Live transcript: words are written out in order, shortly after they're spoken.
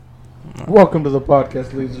Welcome to the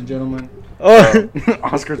podcast, ladies and gentlemen.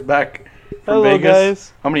 Oscar's back from Hello, Vegas.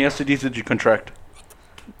 guys. How many STDs did you contract?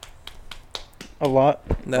 A lot.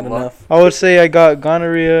 Not A lot. enough. I would say I got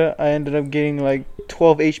gonorrhea. I ended up getting like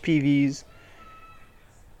 12 HPVs.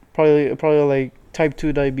 Probably like type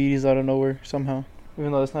 2 diabetes out of nowhere somehow.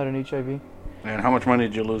 Even though that's not an HIV. And how much money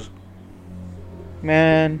did you lose?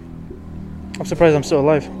 Man, I'm surprised I'm still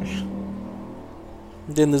alive.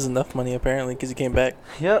 Didn't lose enough money apparently because he came back.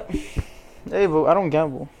 Yep. Hey, but I don't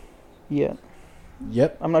gamble. Yeah.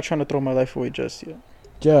 Yet. I'm not trying to throw my life away just yet.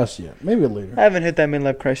 Just yet. Maybe later. I haven't hit that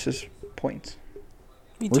midlife crisis point.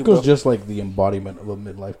 Me too, Rico's bro. just like the embodiment of a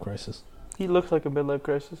midlife crisis. He looks like a midlife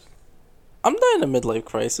crisis. I'm not in a midlife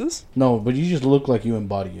crisis. No, but you just look like you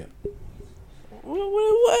embody it.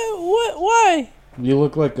 What? Why? You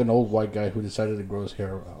look like an old white guy who decided to grow his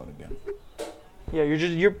hair out again. Yeah,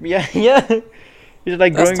 yeah. You're just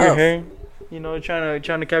like That's growing your tough. hair. You know, trying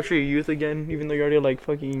to capture your youth again, even though you're already like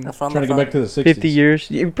fucking I found Trying to get back to the 60s. 50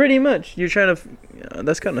 years. Pretty much. You're trying to.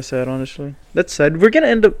 That's kind of sad, honestly. That's sad. We're gonna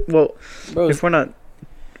end up. Well, bro. if we're not,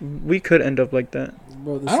 we could end up like that.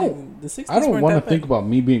 Bro, the I don't- the 60s I don't weren't want that to think bad. about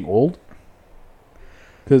me being old.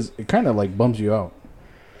 Because it kind of like bums you out.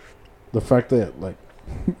 The fact that like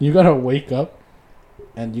you gotta wake up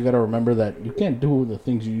and you gotta remember that you can't do the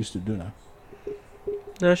things you used to do now.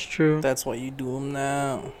 That's true. That's why you do them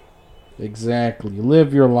now. Exactly.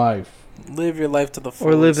 Live your life. Live your life to the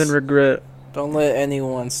fullest. Or live in regret. Don't let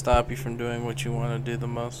anyone stop you from doing what you want to do the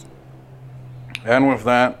most. And with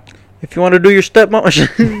that, If you want to do your stepmom,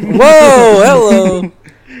 Whoa, hello.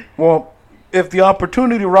 well, if the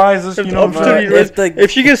opportunity rises, If you the know what I'm opportunity saying? If the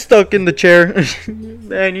if she gets stuck in the chair,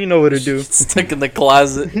 then you know what to do. stuck in the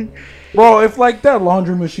closet. Bro, if like that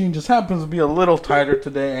laundry machine just happens to be a little tighter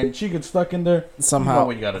today and she gets stuck in there, you know Somehow.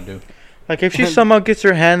 what you gotta do. Like if she somehow gets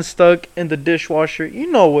her hand stuck in the dishwasher, you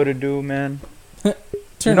know what to do, man. Turn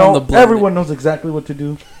you know, on the blender. everyone knows exactly what to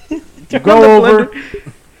do. You Turn on go the over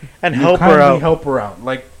blender and you help her kindly out. help her out.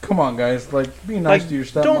 Like, come on, guys. Like, be nice Like, to your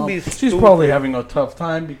stepmom. don't be She's stupid. probably having a tough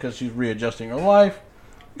time because she's readjusting her life.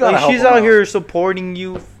 You gotta Like help she's her out here supporting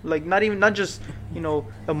you, like not just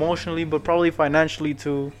emotionally, but probably financially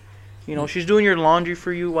too. You know, she's doing your laundry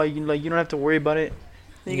for you while you don't have to worry about it.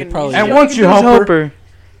 You probably- And Yeah. once you just help her,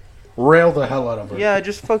 rail the hell out of her. yeah,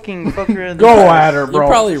 just fucking fuck her in the Go face. at her, bro. You're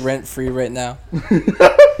probably rent free right now.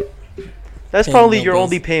 That's paying probably no your bills.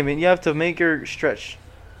 only payment. You have to make her stretch.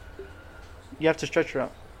 You have to stretch her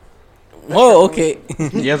out. Whoa, okay.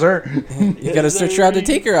 Yes, sir. You gotta stretch her out to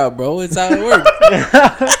take her out, bro. It's how it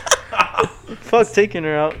works. Fuck taking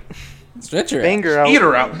her out, Stretch her bang out. her out. Eat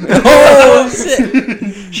her out. Oh,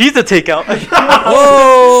 shit. She's the takeout.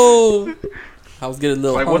 Whoa. I was getting a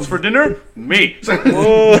little Like, what's for hungry. dinner? Me.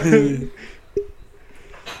 Whoa.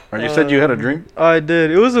 Or you said you had a dream? I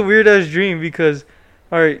did. It was a weird ass dream because,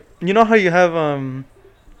 all right, you know how you have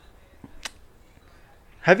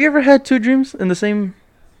Have you ever had two dreams in the same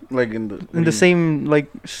Like in the same like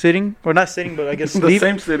sitting or not sitting but I guess the sleep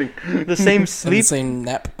same sitting. the same In the sleep? same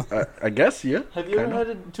nap. I guess, yeah. Have you ever Kinda.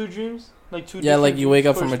 had two dreams like two? Yeah, like different you wake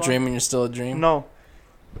up dreams from a correspond? dream and you're still a dream. No,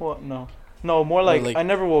 what? No. More like, like- I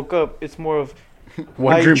never woke up. It's more of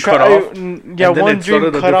One I dream try- cut I- off. yeah, and then one it dream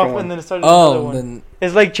started a cut off different one. and then it started another Oh, one. then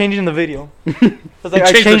It's like changing the video. It's like You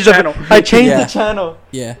I changed the changed channel. I changed Yeah. the channel.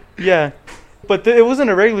 yeah. Yeah. But it wasn't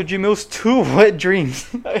a regular dream. It was two wet dreams.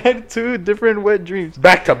 I had two different wet dreams.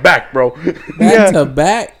 Back to back, bro. Back Yeah. to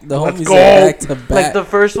back. The Let's homies go. said back to back. Like the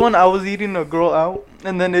first one, I was eating a girl out,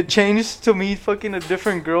 and then it changed to me fucking a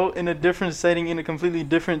different girl in a different setting in a completely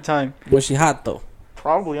different time. Was she hot though?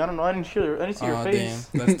 Probably, I don't know. I didn't hear. I didn't see her Oh face.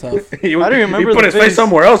 damn, that's tough. He, I don't remember he put the his face face.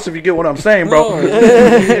 somewhere else if you get what I'm saying, bro. Oh,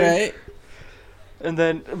 right. And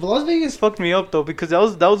then Las Vegas fucked me up though because that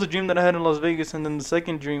was a dream that I had in Las Vegas, and then the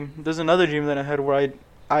second dream, there's another dream that I had where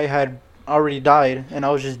I had already died and I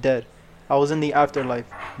was just dead. I was in the afterlife.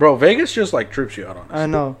 Bro, Vegas just like trips you out on I us.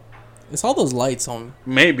 know, It's all those lights on.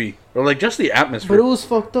 Maybe. Or like just the but atmosphere. it was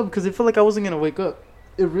fucked up because it felt like I wasn't gonna wake up.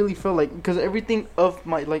 It really felt like because everything of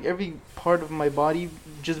my every part of my body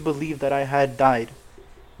just believed that I had died.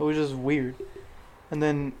 It was just weird, and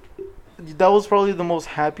then that was probably the most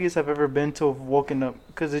happiest I've ever been to have woken up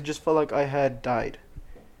because it just felt like I had died.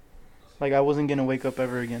 Like I wasn't gonna wake up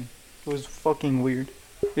ever again. It was fucking weird.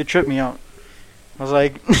 It tripped me out. I was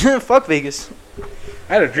like, fuck Vegas.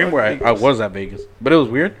 I had a dream where I was at Vegas. But it was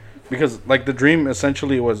weird because like the dream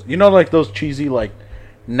essentially was, you know, like those cheesy like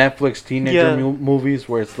Netflix teenager Yeah. movies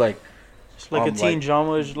where it's like, It's like a teen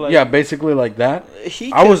drama. It's like yeah, basically like that.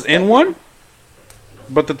 He I was kissed in that one, girl.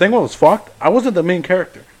 but the thing was fucked. I wasn't the main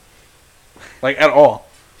character, like at all.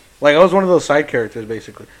 Like I was one of those side characters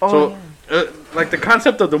basically. Oh, so yeah. like the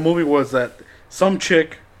concept of the movie was that some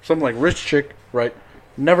chick, some like rich chick, right,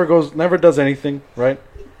 never does anything, right,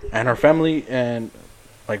 and her family and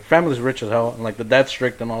like family's rich as hell, and like the dad's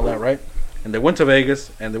strict and all that, right, and they went to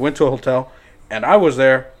Vegas and they went to a hotel, and I was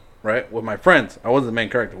there, right, with my friends. I wasn't the main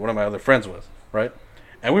character. One of my other friends was, right,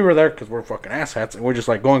 and we were there because we're fucking asshats and we're just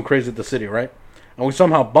like going crazy at the city, right, and we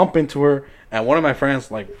somehow bump into her, and one of my friends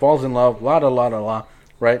like falls in love, la da la da la.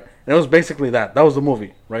 Right, and it was basically that. That was the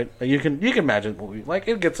movie, right? Like you can imagine the movie. Like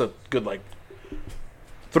it gets a good like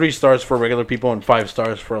 3 stars for regular people and 5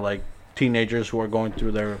 stars for like teenagers who are going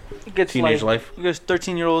through their It gets teenage like, life. Because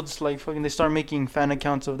 13-year-olds like fucking they start making fan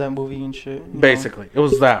accounts of that movie and shit. Basically, it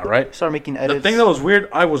was that, right? Start making edits. The thing that was weird,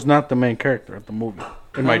 I was not the main character of the movie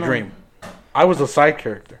in my know. dream. I was a side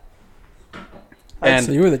character. And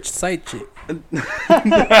So you were the side chick. no,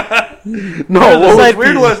 the what was side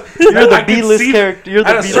weird piece. was You're the I could B-list see- character. You're the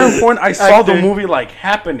At a B-list certain point, I saw the actor. movie like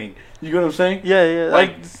happening. You get what I'm saying? Yeah, yeah.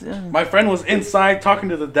 Like, yeah. my friend was inside talking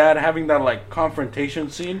to the dad, having that like confrontation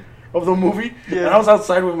scene of the movie, Yeah. and I was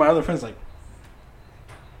outside with my other friends, like,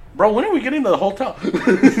 "Bro, when are we getting to the hotel?"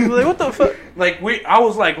 Like what the fuck? Like I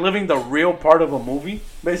was like living the real part of a movie,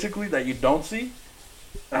 basically that you don't see.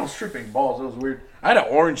 And I was tripping balls. It was weird. I had an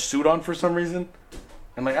orange suit on for some reason,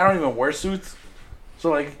 and like I don't even wear suits. So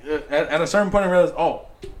like at a certain point, I realized, oh,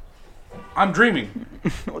 I'm dreaming.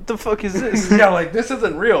 What the fuck is this? Yeah, like this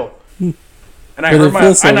isn't real. And I But heard it my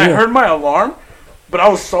feels so I real. heard my alarm, but I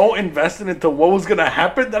was so invested into what was gonna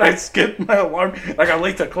happen that I skipped my alarm. I got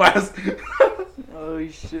late to class. Oh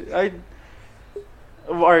shit!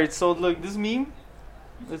 Alright, so look, this meme.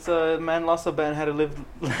 It's a man lost a bet and had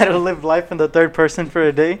to live life in the third person for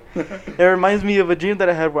a day. It reminds me of a dream that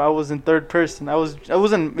I had where I was in third person. It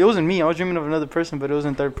wasn't me. I was dreaming of another person, but it was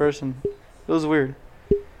in third person. It was weird.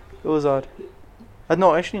 It was odd.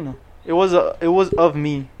 No, actually no. It was of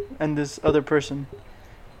me and this other person.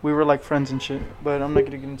 We were like friends and shit, but I'm not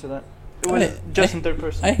gonna get into that. It was just in third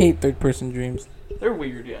person. I hate third person dreams They're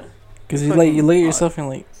weird, yeah. because Fucking you look at odd. yourself and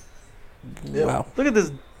like, Yeah. wow, Look at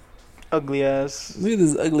this ugly ass. look at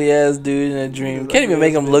this ugly ass dude in a dream. This Can't even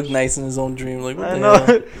make ugly-ass him look bitch. nice in his own dream. Like what I the know.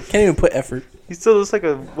 hell? Can't even put effort. He still looks like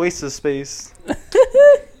a waste of space.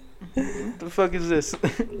 What the fuck is this?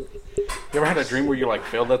 You ever had a dream where you like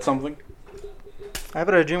failed at something? I've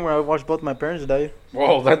had a dream where I watched both my parents die.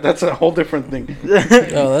 Whoa, that's a whole different thing.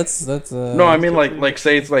 Oh, that's No, I mean like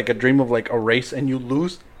say it's like a dream of like a race and you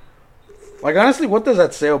lose. Like honestly, what does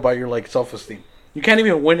that say about your like self-esteem? You can't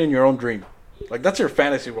even win in your own dream. Like that's your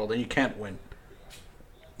fantasy world and you can't win.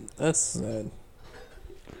 that's sad.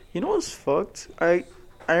 You know what's fucked? I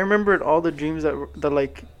remembered all the dreams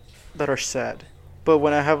that are sad, but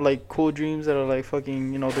when I have like cool dreams that are like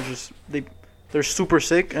fucking, they're super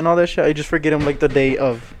sick and all that shit, I just forget them like the day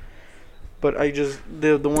of. But I just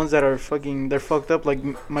the ones that are fucking, they're fucked up, like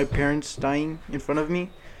my parents dying in front of me.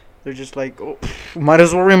 They're just like, oh, might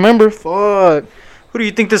as well remember. Fuck. Who do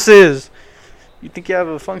you think this is? You think you have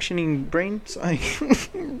a functioning brain?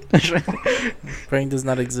 Brain does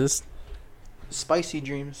not exist. Spicy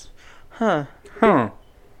dreams. Huh. Huh.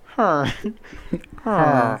 Huh.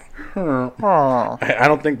 Huh. Huh. I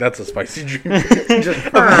don't think that's a spicy dream. Just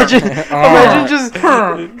Imagine just.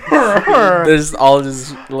 There's all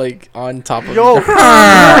just like on top of Yo, it.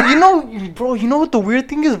 you know what the weird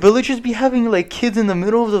thing is? Villagers be having like kids in the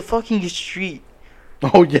middle of the fucking street.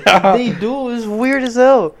 Oh yeah. They do. It's weird as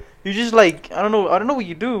hell. You're just like, I don't know what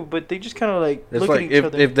you do, but they just kind of like It's look like at each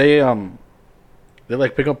other. if they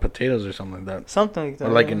like pick up potatoes or something like that. Something like that.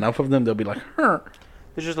 Or like yeah. enough of them, they'll be like, huh.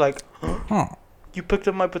 It's just like, Huh. you picked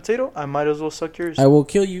up my potato. I might as well suck yours. I will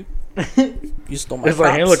kill you. You stole my It's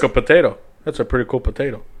like, hey, crops. look, a potato. That's a pretty cool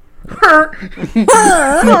potato.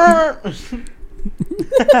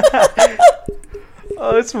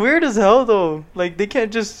 Oh, it's weird as hell though. Like they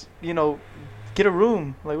can't just get a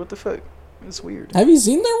room. Like what the fuck? It's weird. Have you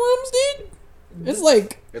seen their rooms, dude? It's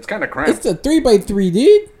like It's kind of cramped. it's a 3x3,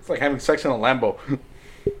 dude. It's like having sex in a Lambo.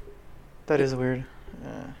 That is weird.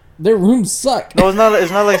 Yeah. Their rooms suck. No, it's not.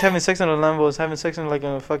 It's not like having sex in a Lambo. It's having sex in like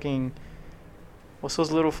a fucking. What's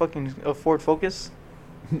those little fucking Ford Focus?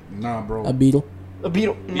 Nah, bro. A beetle. A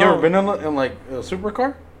Beetle. You ever been in like a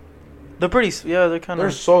supercar? They're pretty. Yeah, they're kind They're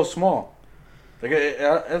of. so small. Like,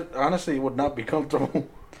 honestly, it would not be comfortable.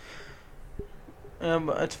 Yeah,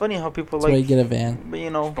 but it's funny how people That's why you like. get a van.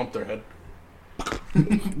 But Bump their head.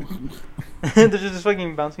 they're just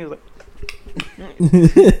fucking bouncing. It's like. They're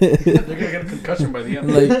gonna get a concussion by the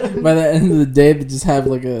end. Like by the end of the day, they just have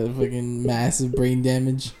like a fucking massive brain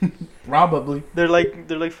damage. Probably. They're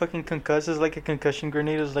like fucking concussed. It's like a concussion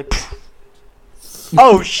grenade. It's like.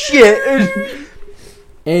 Oh shit!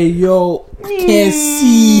 Hey yo, I can't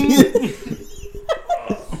see.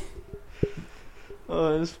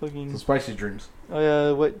 Oh, it's The fucking. spicy dreams. Oh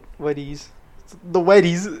yeah, wetties. The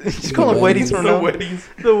wetties. Just call them wetties from The now. weddings.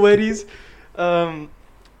 The wetties.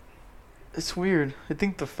 It's weird. I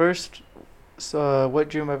think the first wet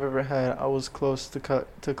dream I've ever had, I was close to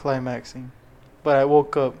climaxing, but I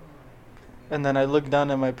woke up, and then I looked down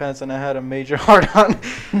at my pants and I had a major hard on,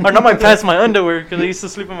 or not my pants, my underwear, because I used to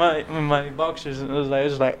sleep in my boxers, and it was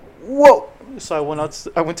like whoa. So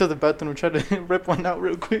I went to the bathroom and tried to rip one out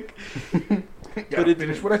real quick. But it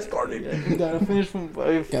finished what I started. Yeah, gotta finish from.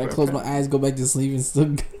 Gotta close my eyes, go back to sleep, and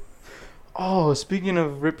still. Oh, speaking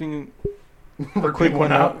of ripping. A quick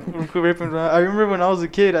one out. I remember when I was a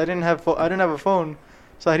kid, I didn't have a phone,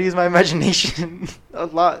 so I had to use my imagination a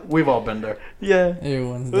lot. We've all been there. Yeah,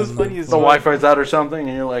 Everyone's it was done funny that. as The fuck. Wi-Fi's out or something,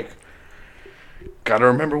 and you're like, gotta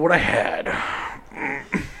remember what I had.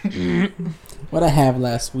 What I have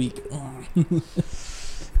last week.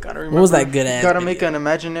 Gotta remember. What was that good ass? Gotta video? make an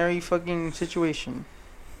imaginary fucking situation,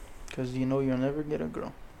 cause you know you'll never get a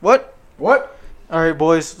girl. What? What? All right,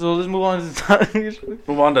 boys. So let's move on to the topic.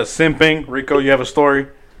 Move on to simping. Rico, you have a story.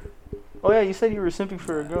 Oh yeah, you said you were simping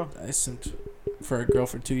for a girl. I sent for a girl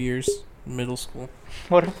for 2 years in middle school.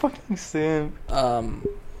 What a fucking simp.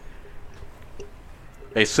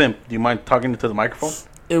 Hey, simp, do you mind talking into the microphone?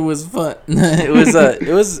 It was fun. It was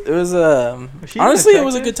Was she even honestly it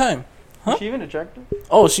was a attractive? good time. Huh? Is she even attractive?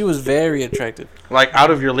 Oh, she was very attractive. Like,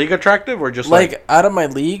 out of your league attractive, or just Like out of my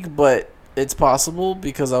league, but it's possible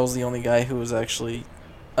because I was the only guy who was actually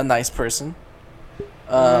a nice person.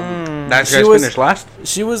 that she guy's was- finished last?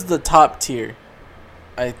 She was the top tier,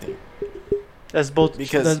 I think. That's both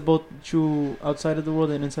Because- that's both true outside of the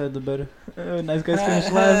world and inside the bed. Nice guys finish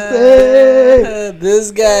last. Hey!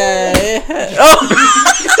 This guy. Oh,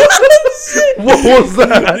 What was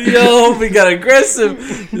that? yo, we got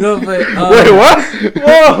aggressive. No, but Wait, what?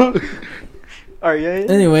 Whoa! Alright, yeah.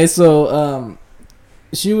 Anyway, so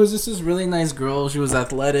she was just this really nice girl. She was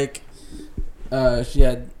athletic. She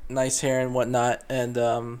had nice hair and whatnot, and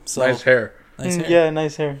so Nice hair. nice hair. Yeah,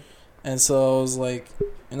 nice hair. And so I was like,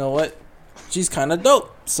 you know what? She's kind of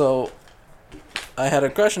dope. So I had a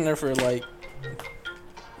crush on her for like,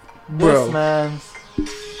 bro, This man.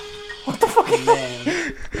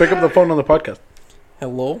 man. Pick up the phone on the podcast.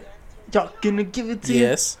 Hello. Y'all gonna give it to you?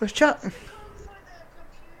 Yes. First shot.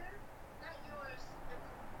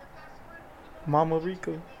 Mama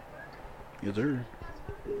Rico. Yes, sir.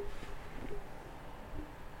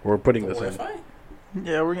 We're putting this in. Wi-Fi?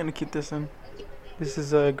 Yeah, we're gonna keep this in. This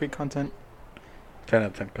is great content. 10 out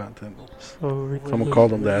of 10 content. So Rico, Someone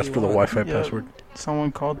called them to ask for the Wi-Fi Yeah. password.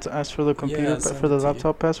 someone called to ask for the computer Yeah, for send the it to you.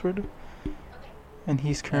 laptop password, and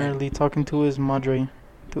he's currently talking to his madre,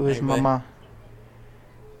 to his Hey, babe. mama.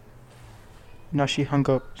 Now she hung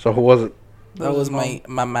up. So who was it? That was his my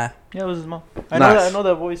mama. Yeah, it was his mom. I know that. Nice. I know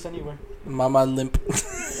that voice anywhere. Mama limp.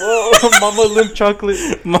 Oh, mama limp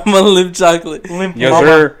chocolate. Mama limp chocolate. Limp Yes, mama.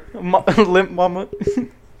 sir. Limp mama.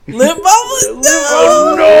 Limp mama.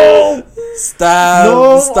 Oh, no! Stop.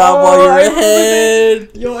 No, Stop while you're I remember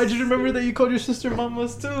ahead. Yo, I just remember that you called your sister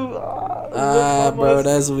mamas too. Ah, bro,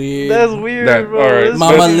 that's weird. That's weird, That- bro. alright, That's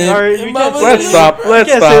Mama fucking- limp. alright, we Mama can't say Let's that- stop. we Let's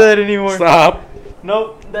can't stop. say that anymore. Stop.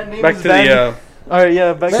 Nope, that name Back is to banned. the Alright,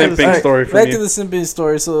 yeah, back to simping the story from Back you. to the simping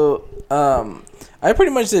story. So, I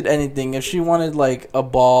pretty much did anything. If she wanted like a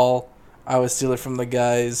ball, I would steal it from the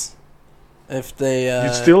guys. If they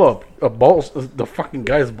You'd steal a ball, the fucking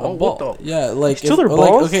guy's a ball. ball, What the? yeah, like Steal their or, like,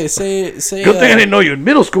 balls? okay, say Good thing I didn't know you in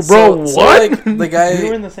middle school, bro. So, what? like, the You were guy,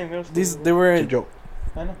 in the same middle school. they were. It's a joke.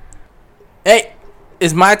 I know. Hey,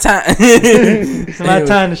 it's my time. It's my Anyway,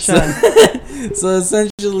 time to shine. So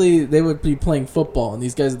essentially, they would be playing football, and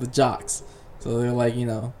these guys are the jocks. So they're like, you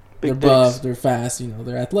know, Big they're buff, dicks. they're fast, you know,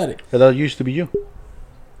 they're athletic. That used to be you.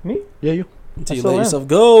 Me? Yeah, you. Until you still let am. yourself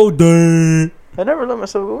go, dang. I never let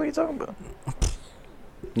myself go. What are you talking about?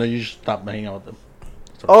 No, you just stopped hanging out with them.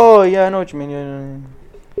 So- Oh yeah, I know what you mean.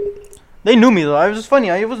 Yeah. They knew me though. I was just funny.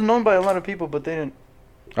 I was known by a lot of people, but they didn't.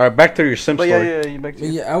 All right, back to your sim But story. yeah, you back to But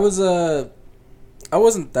you. yeah, I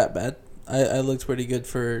wasn't that bad. I looked pretty good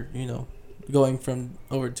for, you know, going from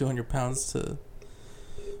over 200 pounds to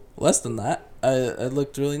less than that. I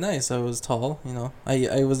looked really nice. I was tall, you know.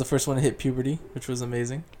 I was the first one to hit puberty, which was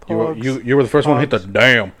amazing. You were, Pogs. you were the first one to hit the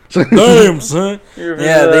damn. Damn, son. You're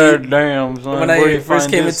Yeah, there, they- damn. Son. When Where I you first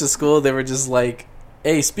find came this? into school, they were just like,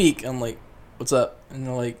 "Hey, speak." I'm like, "What's up?" And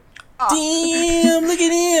they're like, "Damn, look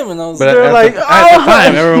at him!" And I was But like, They're at, like, the, at the "Oh!"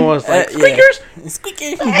 time, everyone was like, yeah. squeakers.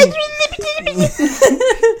 "Squeaker."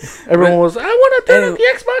 Everyone was, I want to turn Anyway- up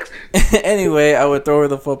the Xbox. Anyway, I would throw her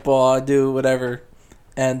the football. I'd do whatever,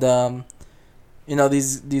 and you know,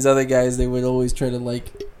 these other guys, they would always try to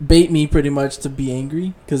like bait me pretty much to be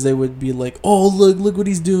angry, because they would be like, oh, look what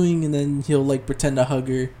he's doing, and then he'll like pretend to hug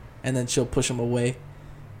her, and then she'll push him away,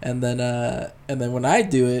 and then when I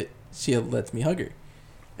do it, she lets me hug her.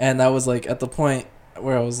 And I was like at the point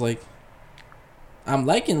where I was like, I'm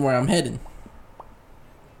liking where I'm heading.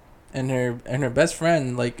 And her best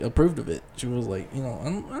friend like approved of it. She was like, you know, I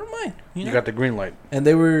don't mind. You know? got the green light. And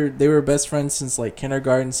they were best friends since like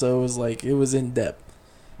kindergarten, so it was in depth.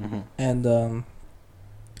 Mm-hmm. And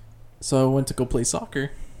so I went to go play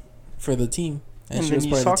soccer for the team, and she then was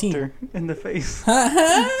you part of the socked team. her in the face.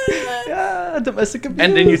 Yeah, domestic abuse.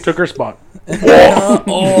 And then you took her spot. He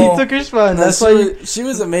took her spot. That's That's why. she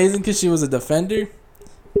was amazing because she was a defender,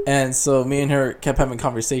 and so me and her kept having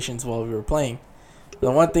conversations while we were playing. The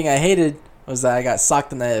one thing I hated was that I got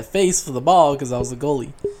socked in the face for the ball because I was the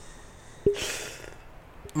goalie.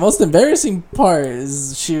 Most embarrassing part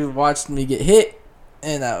is she watched me get hit,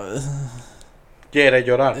 and I was. Quiere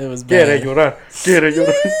llorar. It was bad. Quiere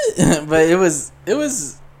llorar. But it was.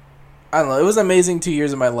 I don't know. It was amazing 2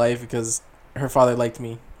 years of my life because her father liked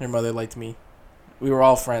me, her mother liked me. We were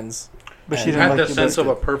all friends. But she You didn't had like the you sense back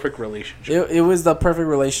of a perfect relationship. It was the perfect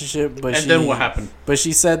relationship, but And then what happened? But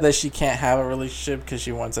she said that she can't have a relationship because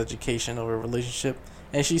she wants education over a relationship,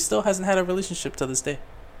 and she still hasn't had a relationship to this day.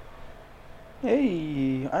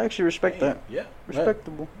 Hey, I actually respect that. Yeah.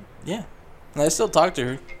 Respectable. Yeah, and I still talk to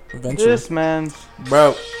her eventually. This man,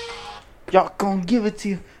 Bro, y'all gonna give it to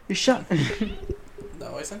you. You shot.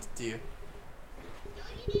 no, I sent it to you.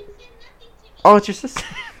 Oh, it's your sister.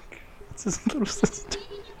 It's his little sister.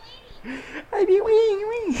 I be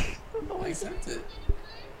waiting. No, I sent it.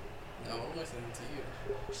 No, I sent it to you.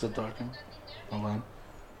 Still talking. Hold on.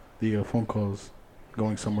 The phone call's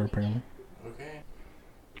going somewhere apparently. Okay.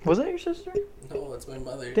 Was that your sister? No, that's my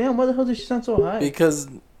mother. Damn, why the hell did she sound so high? Because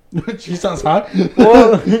She sounds hot.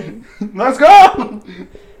 Well, Let's go.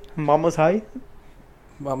 Mama's high.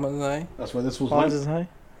 Mama and I. That's why this was Mama's lit. is high.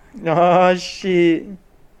 Oh shit!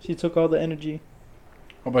 She took all the energy.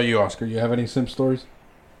 How about you, Oscar? You have any sim stories?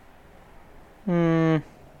 Hmm.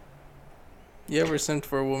 You ever simped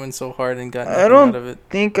for a woman so hard and got I nothing don't- out of it?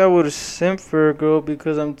 Think I would simp for a girl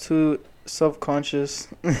because I'm too self-conscious.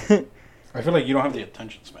 I feel like you don't have the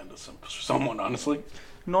attention span to simp for someone, honestly.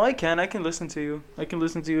 No, I can. I can listen to you. I can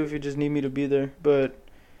listen to you if you just need me to be there. But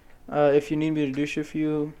if you need me to do shit for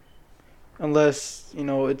you, unless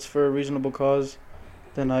it's for a reasonable cause,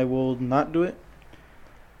 then I will not do it.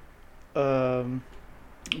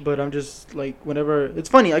 But I'm just like whenever it's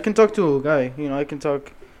funny, I can talk to a guy. I can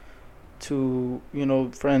talk to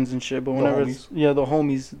friends and shit. But The whenever homies. the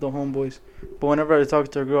homies, the homeboys. But whenever I talk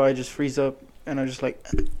to a girl, I just freeze up and I just like.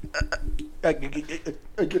 I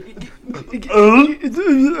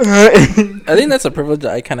think that's a privilege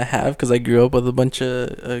that I kind of have because I grew up with a bunch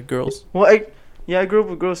of girls. Well, I grew up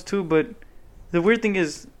with girls too, but the weird thing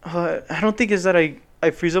is, I don't think is that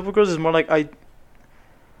I freeze up with girls. It's more like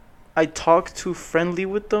I talk too friendly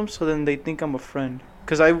with them, so then they think I'm a friend.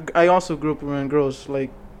 Cause I also grew up around girls. Like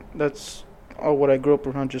that's all what I grew up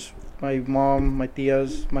around. Just my mom, my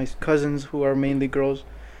tias, my cousins who are mainly girls,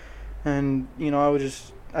 and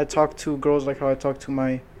I talk to girls like how I talk to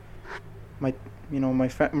my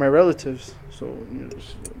relatives. So.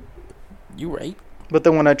 You right? But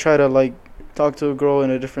then when I try to like talk to a girl in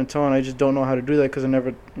a different tone, I just don't know how to do that because I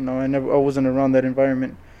wasn't around that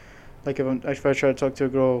environment. Like if I try to talk to a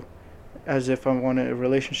girl as if I wanted a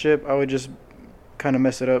relationship, I would just kind of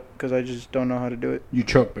mess it up because I just don't know how to do it. You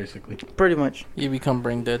choke, basically. Pretty much. You become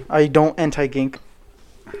brain dead. I don't anti-gink.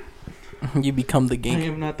 You become the I gink.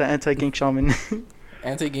 am not the anti-gink shaman.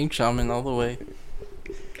 Anti-gink shaman all the way.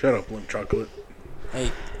 Shut up, Limp Chocolate.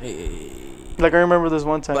 Hey. Like I remember this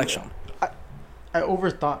one time. Black shaman. I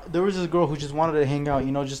overthought. There was this girl who just wanted to hang out,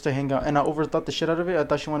 just to hang out, and I overthought the shit out of it. I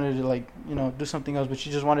thought she wanted to do something else, but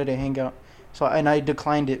she just wanted to hang out. So I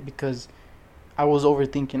declined it because I was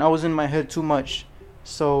overthinking. I was in my head too much,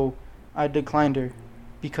 so I declined her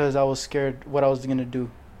because I was scared what I was gonna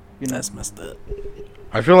do. That's messed up.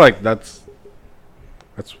 I feel like that's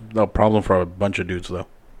the problem for a bunch of dudes, though.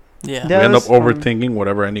 Yeah. We end up that's, overthinking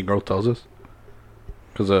whatever any girl tells us.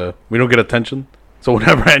 Because we don't get attention. So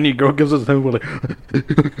whenever any girl gives us attention, we're like...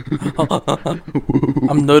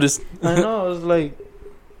 I'm noticed. I know. It's like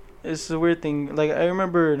it's a weird thing. Like I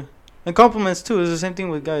remember, and compliments too. It's the same thing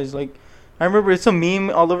with guys. Like I remember, it's a meme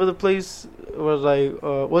all over the place. It was like,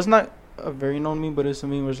 it's not a very known meme, but it's a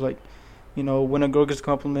meme where it's like, when a girl gets a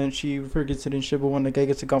compliment, she forgets it and shit. But when the guy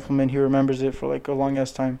gets a compliment, he remembers it for like a long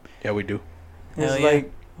ass time. Yeah, we do. It's Hell yeah.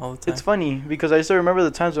 like All the time. it's funny because I still remember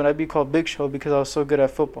the times when I'd be called Big Show because I was so good at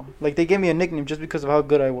football. Like they gave me a nickname just because of how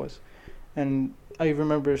good I was, and I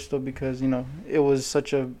remember it still because it was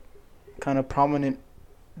such a kind of prominent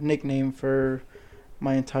nickname for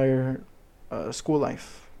my entire school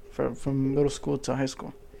life, from middle school to high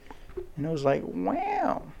school, and it was like,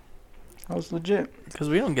 wow, I was legit. Because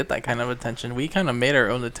we don't get that kind of attention. We kind of made our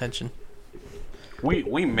own attention.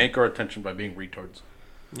 We make our attention by being retards.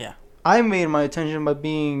 Yeah. I made my attention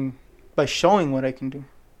by showing what I can do,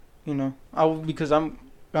 because I'm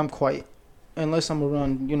quiet, unless I'm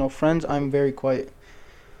around friends. I'm very quiet,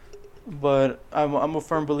 but I'm a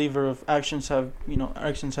firm believer of actions have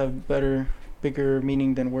bigger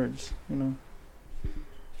meaning than words,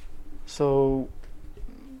 So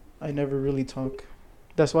I never really talk.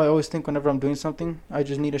 That's why I always think whenever I'm doing something, I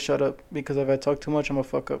just need to shut up, because if I talk too much, I'm a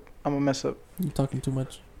fuck up. I'm a mess up. You're talking too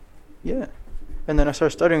much. Yeah. And then I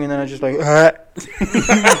start stuttering, and then I just like,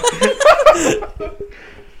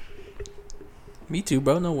 Me too,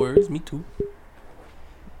 bro. No worries. Me too.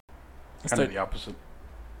 Kind of the opposite.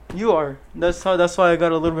 You are. That's why I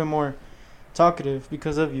got a little bit more talkative,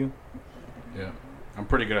 because of you. Yeah. I'm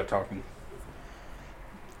pretty good at talking.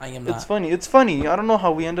 I am not. It's funny. I don't know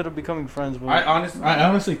how we ended up becoming friends, but I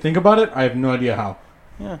honestly think about it. I have no idea how.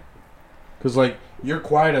 yeah. Cause like you're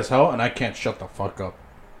quiet as hell, and I can't shut the fuck up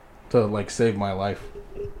to like save my life.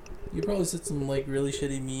 You probably said some like really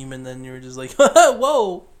shitty meme, and then you were just like,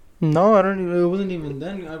 "Whoa." No, I don't even. It wasn't even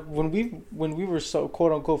then. When we were so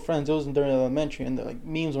quote unquote friends, it wasn't during elementary, and the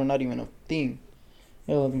memes were not even a thing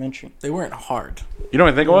in elementary. They weren't hard. You know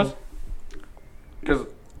what I think it was? Because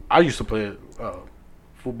I used to play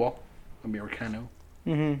football, Americano,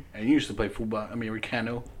 Mm-hmm. and you used to play football,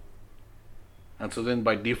 Americano, and so then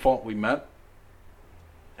by default we met,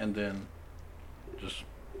 and then just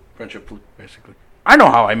friendship flew, basically. I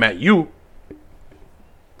know how I met you,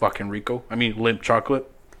 fucking Rico. I mean, Limp Chocolate.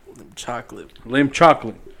 Limp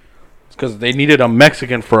Chocolate. It's because they needed a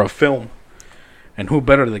Mexican for a film, and who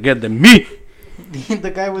better to get than me? The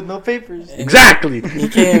guy with no papers. Exactly.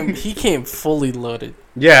 He came fully loaded.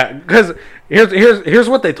 Yeah, because here's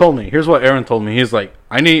what they told me. Here's what Aaron told me. He's like,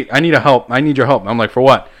 I need help. I need your help. I'm like, for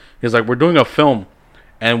what? He's like, we're doing a film,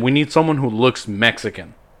 and we need someone who looks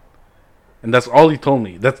Mexican. And that's all he told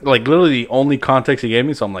me. That's like literally the only context he gave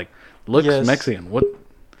me. So I'm like, looks Mexican. What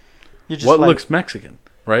looks Mexican,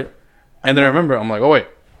 right? And then I remember, I'm like, oh wait,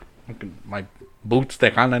 my boots,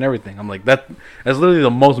 Tejana and everything. I'm like, that's literally the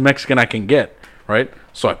most Mexican I can get, right?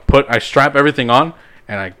 So I strap everything on,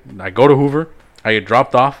 and I go to Hoover. I get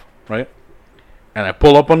dropped off, right? And I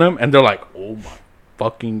pull up on them, and they're like, oh my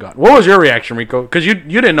fucking God. What was your reaction, Rico? Because you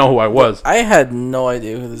didn't know who I was. I had no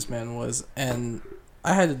idea who this man was, and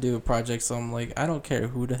I had to do a project, so I'm like, I don't care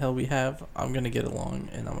who the hell we have. I'm going to get along,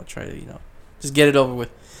 and I'm going to try to, just get it over with.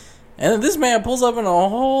 And then this man pulls up in a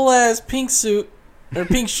whole-ass pink suit, or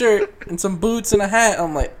pink shirt, and some boots and a hat.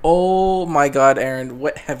 I'm like, oh my God, Aaron,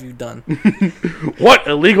 what have you done? What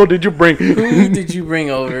illegal did you bring? Who did you bring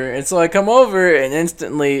over? And so I come over, and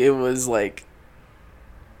instantly it was like,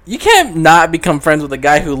 you can't not become friends with a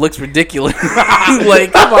guy who looks ridiculous.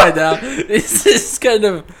 Like, come on now. It's just kind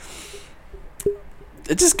of...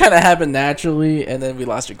 It just kind of happened naturally, and then we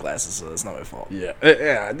lost your glasses, so that's not my fault. Yeah.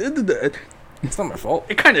 It's not my fault.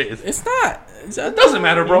 It kind of is. It's not. It doesn't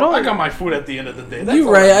matter, bro. I got my food at the end of the day. That's You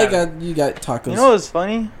all right. that You got tacos. You know what's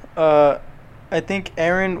funny? I think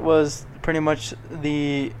Aaron was pretty much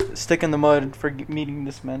the stick in the mud for meeting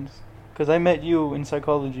this man, because I met you in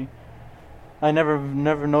psychology. I never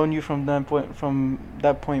known you from that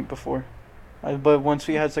point before. But once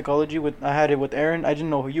we had psychology I had it with Aaron. I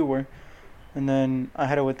didn't know who you were, and then I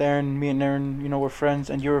had it with Aaron. Me and Aaron, were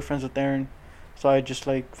friends, and you were friends with Aaron. So I just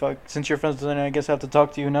like, fuck, since you're friends with Aaron, I guess I have to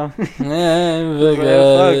talk to you now.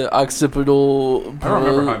 Occipital. I don't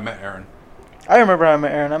remember how I met Aaron. I remember how I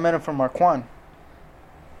met Aaron. I met him from Marquand.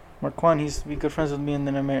 Marquand, he used to be good friends with me, and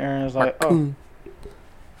then I met Aaron. I was like, oh.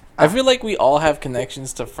 I feel like we all have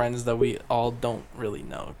connections to friends that we all don't really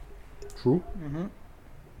know. True. Mm-hmm.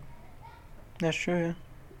 That's true, yeah.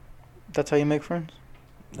 That's how you make friends.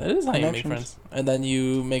 That is how you make friends. And then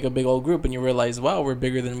you make a big old group, and you realize, wow, we're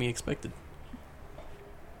bigger than we expected.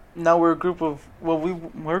 Now we're a group of,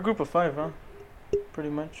 we're a group of 5, huh? Pretty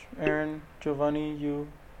much. Aaron, Giovanni, you,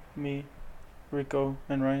 me, Rico,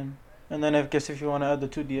 and Ryan. And then I guess if you want to add the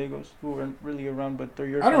 2 Diegos, who weren't really around, but they're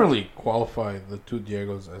your I don't friends. really qualify the 2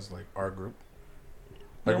 Diegos as like our group.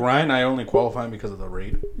 Like Yeah. Ryan, I only qualify him because of the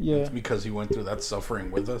raid. Yeah. It's because he went through that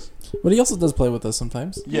suffering with us. But he also does play with us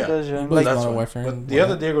sometimes. Yeah. He does, yeah. But Like that's Modern why. Warfare But and the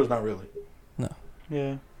other whatnot. Diego's not really.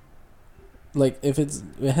 Yeah. Like, if it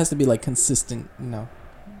has to be, like, consistent,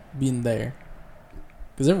 being there.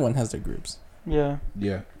 Because everyone has their groups. Yeah.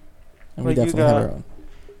 Yeah. And Like, we you definitely have got- our own.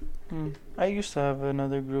 I used to have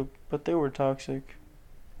another group, but they were toxic.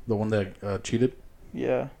 The one that cheated?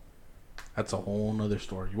 Yeah. That's a whole nother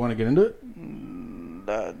story. You want to get into it?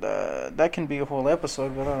 That can be a whole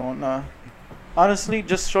episode, but I don't know. Honestly,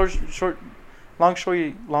 just long story short.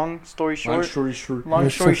 Long story short. Long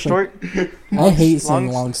story short. I hate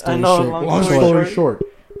saying long story I know, short. long story short. short.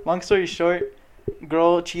 Long story short,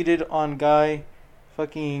 girl cheated on guy,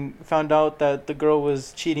 fucking found out that the girl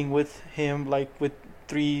was cheating with him, like with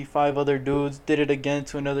 3-5 other dudes, did it again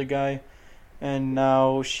to another guy, and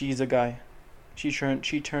now she's a guy. She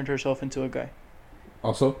turned herself into a guy.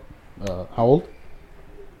 Also, how old?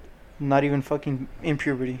 Not even fucking in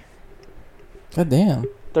puberty. God damn.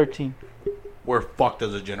 13. We're fucked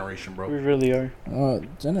as a generation, We bro. really are.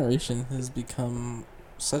 Generation has become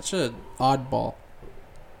such a oddball.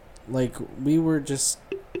 Like we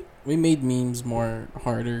made memes more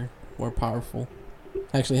harder, more powerful,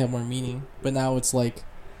 actually have more meaning. But now it's like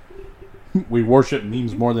We worship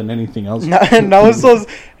memes more than anything else. Now it's so.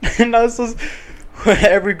 Now it's so.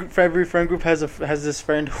 Every friend group has this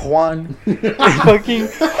friend Juan. Fucking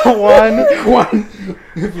Juan. Juan.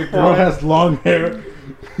 If your girl has long hair.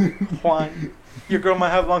 Juan. Your girl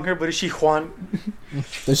might have long hair, but is she Juan?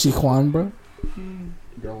 does she Juan, bro?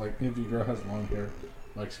 Girl, like if your girl has long hair,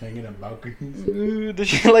 likes hanging in balconies Does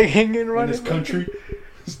she like hanging in around this country,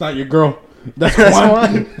 it's not your girl. That's That's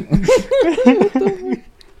Juan.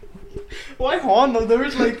 Why Juan though? There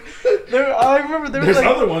was like, I remember there was There's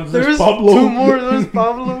like other ones. there There's was Pablo. 2 more. There was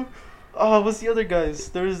Pablo. Oh, what's the other guys?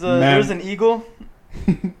 There's an eagle.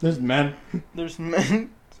 There's man. There's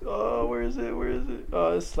men. Oh, where is it?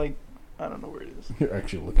 It's like, I don't know where it is. You're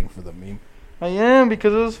actually looking for the meme. I am,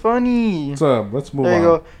 because it was funny. What's up? Let's move There on. you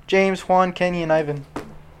go. James, Juan, Kenny, and Ivan.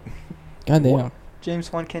 God damn.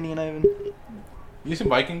 James, Juan, Kenny, and Ivan. You seen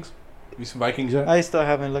Vikings? You seen Vikings yet? I still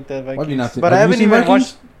haven't looked at Vikings. Why have you not seen? But I have you haven't seen even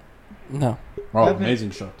Vikings? watched. No. Oh, I've been-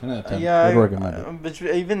 amazing show. 10 out of 10. Yeah, I'd recommend it. but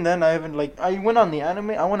even then, I haven't like. I went on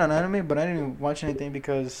anime, but I didn't even watch anything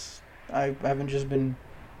because I haven't just been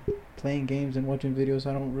playing games and watching videos.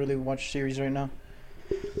 I don't really watch series right now.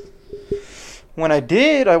 When I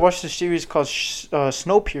did, I watched a series called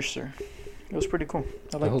Snowpiercer. It was pretty cool. I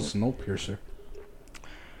The liked hell's it. Snowpiercer?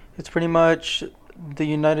 It's pretty much not the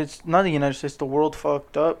United States, the world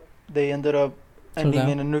fucked up. They ended up So ending now-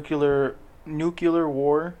 in a nuclear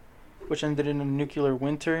war, which ended in a nuclear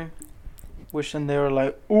winter, which then they were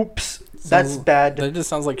like, oops, that's bad. That just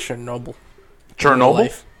sounds like Chernobyl. Chernobyl?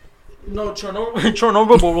 Life. No,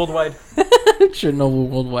 Chernobyl worldwide. Chernobyl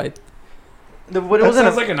worldwide. But it That wasn't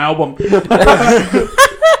sounds like an album.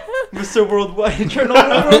 Mr. Worldwide.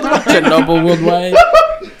 Chernobyl worldwide. Chernobyl worldwide.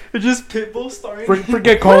 It's just Pitbull starring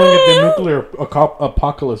Forget calling it the nuclear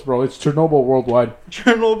apocalypse, bro. It's Chernobyl worldwide.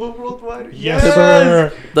 Chernobyl worldwide. Yes,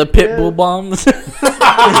 sir. The Pitbull bombs.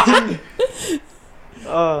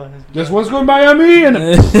 Just what's good, Miami? And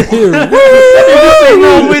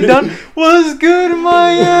No, we're done. What's good,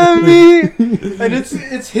 Miami? And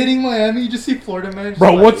it's hitting Miami. You just see Florida man.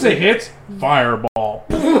 bro, once it hits, fireball.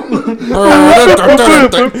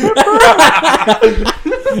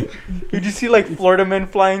 You just see like Florida men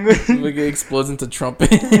flying. Like it explodes into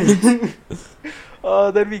trumpet.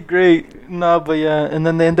 Oh, that'd be great. No, but yeah, and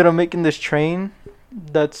then they ended up making this train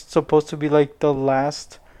that's supposed to be like the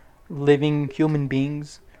last living human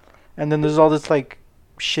beings. And then there's all this like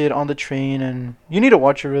shit on the train, and you need to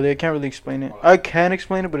watch it. Really, I can't really explain it. I can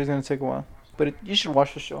explain it, but it's gonna take a while. But you should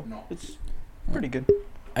watch the show. It's pretty good.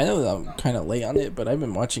 I know that I'm kind of late on it, but I've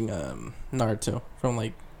been watching Naruto from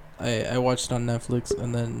like I watched it on Netflix,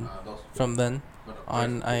 and then from then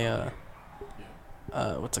on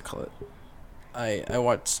what's it called?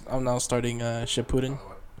 I'm now starting Shippuden.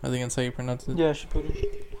 I think that's how you pronounce it. Yeah,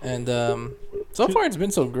 Shippuden. And so far it's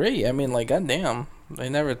been so great. I mean, like, goddamn, I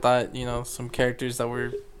never thought some characters that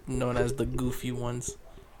were known as the goofy ones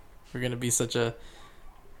were gonna be such a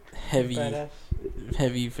heavy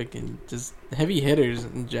freaking just heavy hitters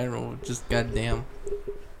in general. Just goddamn.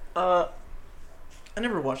 I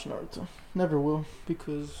never watched Naruto. Never will,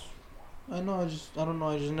 because I don't know.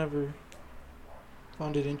 I just never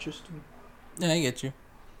found it interesting. Yeah, I get you.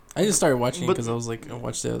 I just started watching it But- because I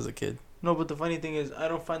watched it as a kid. No, but the funny thing is, I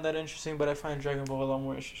don't find that interesting, but I find Dragon Ball a lot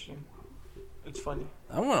more interesting. It's funny.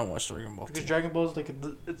 I want to watch Dragon Ball. Because too. Dragon Ball is like,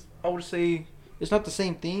 it's I would say, it's not the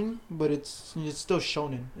same thing, but it's still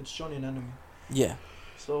shonen. It's shonen anime. Yeah.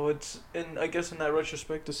 So and I guess in that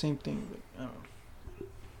retrospect, the same thing. But I don't know.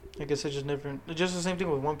 I guess it's just the same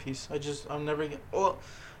thing with One Piece. I'm never I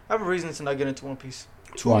have a reason to not get into One Piece.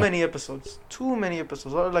 Too Why? many episodes.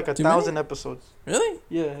 Like Too 1,000 episodes. Really?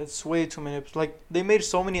 Yeah, it's way too many episodes. Like, they made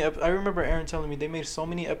so many I remember Aaron telling me they made so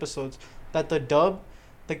many episodes that the dub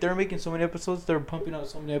Like they were making so many episodes, they were pumping out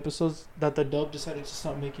so many episodes that the dub decided to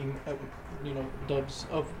stop making, dubs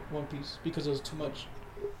of One Piece because it was too much.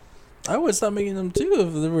 I would stop making them too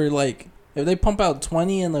if they were like, if they pump out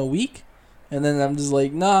 20 in a week, and then I'm just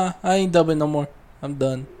like, nah, I ain't dubbing no more. I'm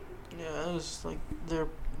done. Yeah, it was just like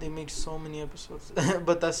they make so many episodes,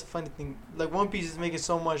 but that's the funny thing. Like One Piece is making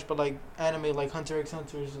so much, but like anime like Hunter x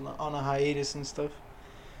Hunter is on a hiatus and stuff.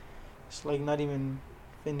 It's like not even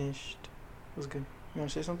finished. It was good. You want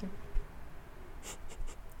to say something?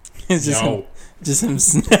 It's just No.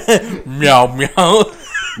 him, meow meow.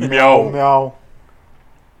 Meow. Meow.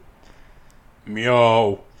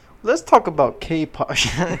 Meow. Let's talk about K-pop.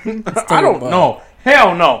 I don't know.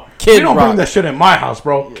 Hell no. Kid We don't Rock. bring that shit in my house,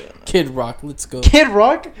 bro. Kid Rock, let's go. Kid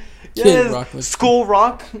Rock. Kid Rock, let's School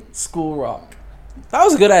Rock. School Rock. That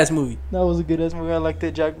was a good ass movie. That was a good ass movie. I liked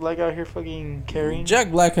it. Jack Black out here fucking carrying.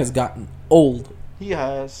 Jack Black has gotten old. He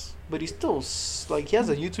has, but he's still like he has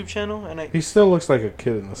a YouTube channel, and He still looks like a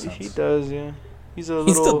kid in the sense. he does, yeah. He's a little.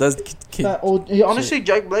 He still does kid. That old. Honestly,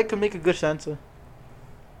 Jack Black could make a good Santa,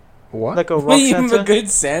 What? like a What rock do you mean Santa. a good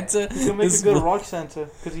Santa? He could make This a good is- rock Santa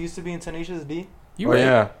because he used to be in Tenacious D. You Oh right.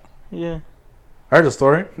 yeah. Yeah. I heard a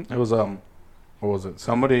story. It was what was it?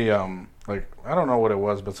 Somebody like I don't know what it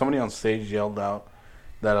was, but somebody on stage yelled out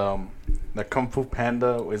that that Kung Fu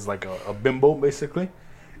Panda is like a bimbo basically,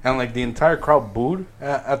 and like the entire crowd booed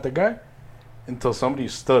at the guy until somebody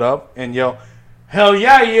stood up and yelled, "Hell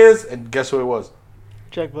yeah, he is!" And guess who it was?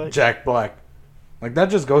 Jack Black. Jack Black. Like that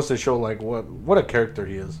just goes to show like what a character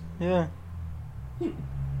he is. Yeah.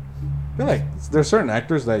 I feel like there's certain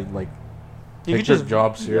actors that like You take could their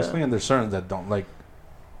job seriously, yeah. and there's certain that don't. Like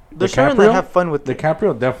They're trying to DiCaprio? have fun with it.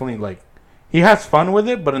 DiCaprio definitely like he has fun with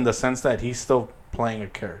it, but in the sense that he's still playing a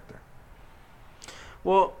character.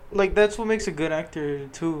 Well, like that's what makes a good actor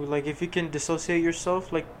too. Like if you can dissociate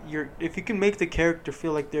yourself, like if you can make the character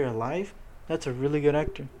feel like they're alive, that's a really good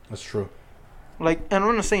actor. That's true. Like, and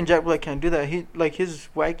I'm not saying Jack Black can't do that. He like his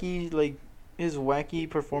wacky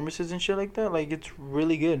performances and shit like that. Like it's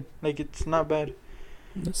really good. Like it's not bad.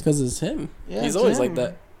 That's because it's him. Yeah, He's it's always him. like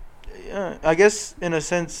that. Yeah, I guess in a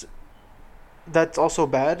sense, that's also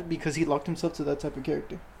bad because he locked himself to that type of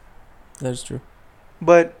character. That's true.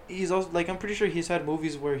 But he's also like I'm pretty sure he's had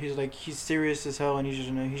movies where he's serious as hell and he's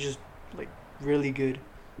just like really good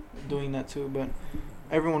doing that too. But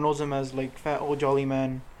everyone knows him as like fat old jolly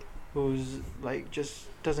man who's like just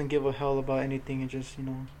doesn't give a hell about anything and just You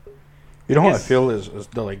know what I guess- feel is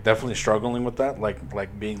they're, like definitely struggling with that,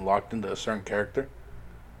 like being locked into a certain character.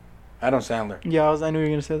 Adam Sandler. Yeah, I knew you were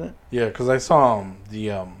gonna say that. Yeah, because I saw the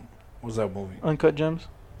what was that movie? Uncut Gems.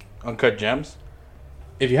 Uncut Gems.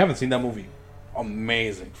 If you haven't seen that movie,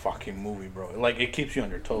 amazing fucking movie, bro. Like it keeps you on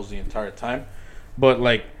your toes the entire time. But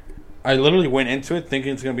like, I literally went into it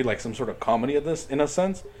thinking it's gonna be like some sort of comedy of this in a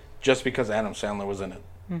sense, just because Adam Sandler was in it.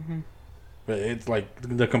 Mhm. But it's like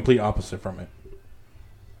the complete opposite from it.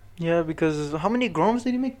 Yeah, because how many grown-ups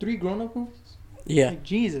did he make? 3 grown-up movies. Yeah. Like,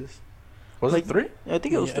 Jesus. Was Like, it 3? I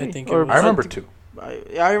think it was Yeah, I 3. think it Or was. I remember 2.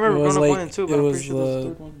 I remember It was Grown Up like 1 and 2, but it I'm was pretty sure that was the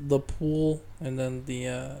third one. the pool and then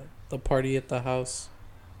the party at the house,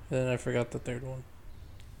 and then I forgot the third one.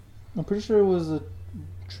 I'm pretty sure it was a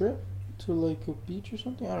trip to like a beach or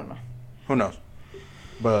something. I don't know. Who knows?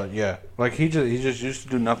 But yeah, like he just used to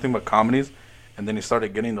do nothing but comedies, and then he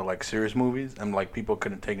started getting to like serious movies, and like people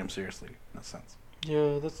couldn't take him seriously in a sense.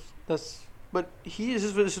 Yeah, that's. But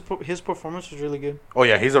his performance was really good. Oh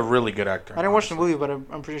yeah, he's a really good actor. I didn't watch the movie, but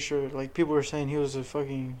I'm pretty sure like people were saying he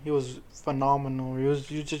was phenomenal. He was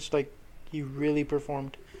just like he really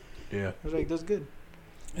performed. Yeah. I was like, that's good.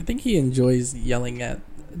 I think he enjoys yelling at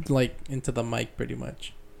like into the mic pretty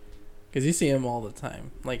much, because you see him all the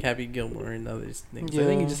time, like Happy Gilmore and other things. I think he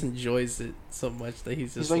Yeah. just enjoys it so much that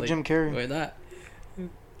he's just He's like Jim Carrey. Why not?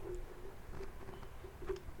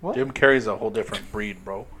 What? Jim Carrey's a whole different breed,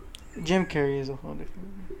 bro. Jim Carrey is a whole different.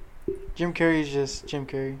 Jim Carrey is just Jim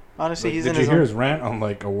Carrey. Honestly, Like, he's did in you his hear own. his rant on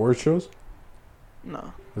like award shows?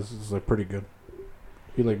 No. This is like pretty good.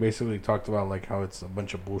 He like basically talked about like how it's a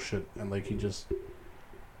bunch of bullshit and like he just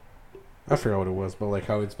I forgot what it was, but like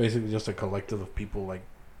how it's basically just a collective of people like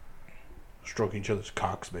stroking each other's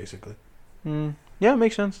cocks basically. Yeah, it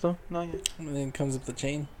makes sense though. No, yeah. And then comes up the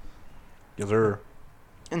chain. Yes, sir.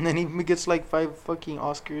 And then he gets like 5 fucking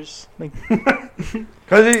Oscars. Like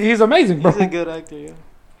Cause he's amazing, bro. he's a good actor. Yeah.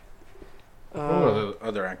 Who are the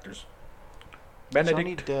other actors? Johnny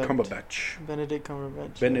Benedict Depp. Cumberbatch. Benedict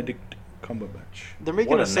Cumberbatch. Benedict Cumberbatch. They're making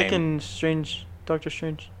What a name. second Doctor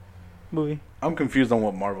Strange movie. I'm confused on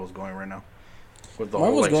what Marvel's going right now with the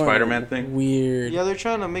Marvel's whole like going Spider-Man thing. Weird. Yeah, they're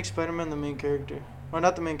trying to make Spider-Man the main character. Well,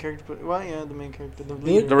 not the main character, but well, yeah, the main character, the It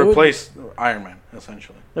leader. They would- replaced Iron Man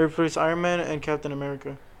essentially. They replaced Iron Man and Captain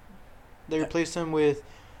America. They replaced him with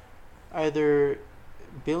either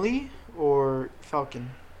Billy or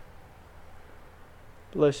Falcon.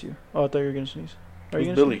 Bless you. Oh, I thought you were gonna sneeze. Are you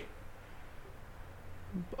Who's gonna Billy?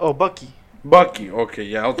 sneeze? Oh, Bucky. Bucky. Okay,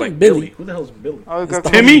 yeah. I was like Billy. Billy. Who the hell's Billy? Oh, It's the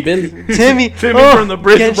Timmy? homie Billy. Timmy. Timmy Oh, from the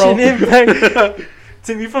bridge, bro. Genshin Impact.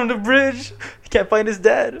 Timmy from the bridge. Can't find his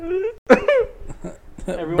dad.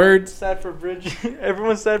 Everyone's Birds. sad for Bridge.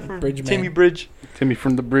 Everyone's sad for Bridge Timmy man. Bridge. Timmy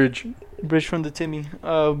from the bridge. Bridge from the Timmy.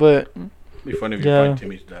 But Be funny if you Yeah. find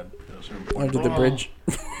Timmy's dad. at a certain point. Under the Oh. bridge.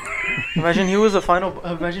 imagine he was the final.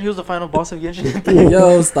 Imagine he was the final boss of Genshin Impact.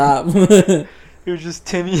 Yo, stop. It was just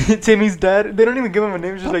Timmy. Timmy's dad. They don't even give him a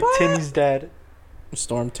name. It's just like Timmy's dad.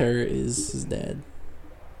 Storm Terror is his dad.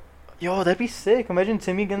 Yo, that'd be sick. Imagine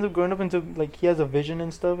Timmy ends up growing up into like he has a vision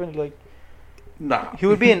and stuff, and like Nah. he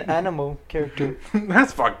would be an Animo character.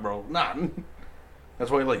 That's fucked, bro. Nah. That's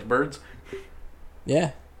why he likes birds.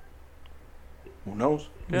 Yeah. Who knows?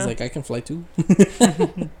 He's Yeah. like, I can fly too.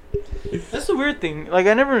 That's the weird thing. Like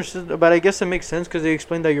I never understood, but I guess it makes sense because they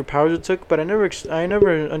explained that your powers are took. But I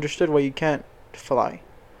never understood why you can't fly.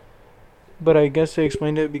 But I guess they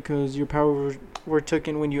explained it because your powers were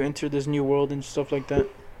taken when you entered this new world and stuff like that.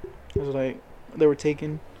 It was like they were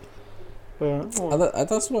taken. But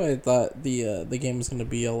That's what I thought the game was gonna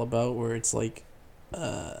be all about, where it's like,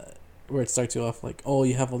 where it starts you off like, oh,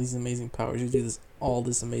 you have all these amazing powers, you do all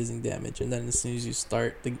this amazing damage, and then as soon as you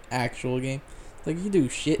start the actual game, like you do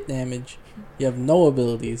shit damage, you have no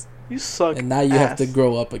abilities, you suck. and now you have to ass.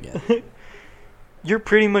 grow up again. You're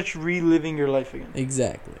pretty much reliving your life again.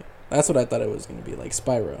 Exactly. That's what I thought it was gonna be, like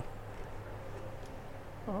Spyro.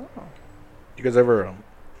 Oh. You guys ever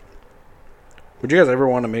would you guys ever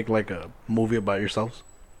want to make like a movie about yourselves?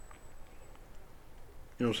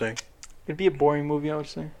 You know what I'm saying? It'd be a boring movie, I would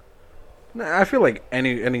say. Nah, I feel like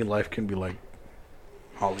any life can be like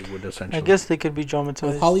Hollywood essentially. I guess they could be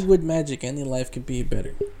dramatized. With Hollywood magic, any life could be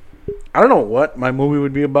better. I don't know what my movie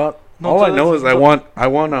would be about. No, All I tell know us- is I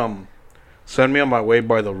want Send Me on My Way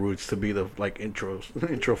by the Roots to be the like intro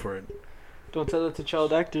for it. Don't tell it to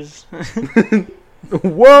child actors.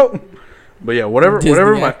 Whoa. But yeah, whatever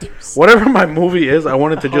Disney actors. whatever my movie is, I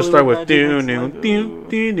want it to just start with Hollywood do magic do looks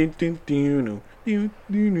do do do do do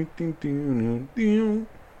do do do do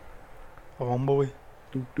Oh boy.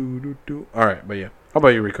 do. All right, but yeah. How about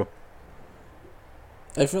you, Rico?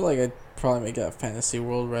 I feel like I'd probably make a fantasy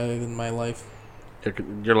world rather than my life.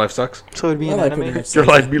 Your life sucks. So it'd be My an life pretty anime. much Your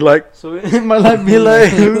sucks. life be like So it my life be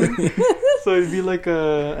like. So it'd be like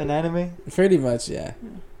an anime. Pretty much, yeah.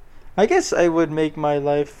 I guess I would make my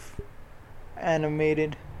life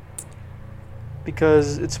animated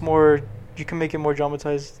because it's more. You can make it more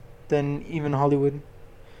dramatized than even Hollywood.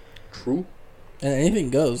 true. And anything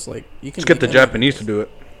goes. Like you can Let's get the make anything. Japanese to do it.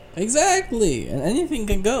 Exactly, and anything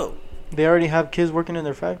can go. They already have kids working in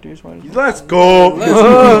their factories. Why does Let's go. Let's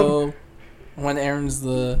go. When Aaron was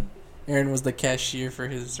the cashier for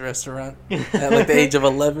his restaurant at like the age of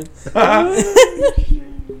 11.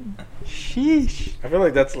 Sheesh. I feel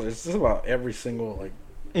like it's just about every single like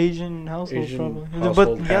Asian household Asian probably.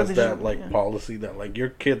 household yeah, has they that just- like yeah. policy that like your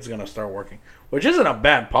kid's gonna start working, which isn't a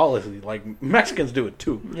bad policy. Like Mexicans do it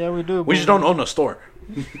too. Yeah, we do. We just don't own a store.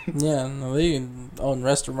 Yeah, no, they can own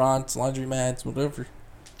restaurants, laundromats, whatever.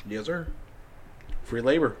 Yes, sir. Free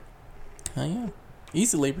labor. Oh yeah,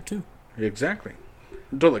 easy labor too. Exactly.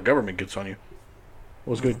 Until the government gets on you.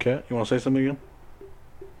 What's good, Kat? You want to say something again?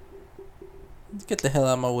 Get the hell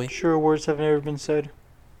out of my way. Sure, words have never been said.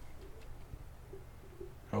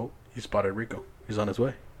 Oh, he spotted Rico. He's on his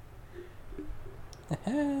way.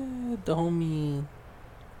 The homie.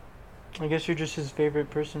 I guess you're just his favorite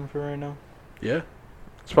person for right now. Yeah.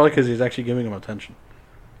 It's probably because he's actually giving him attention.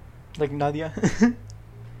 Like Nadia.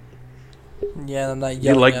 Yeah, I'm not You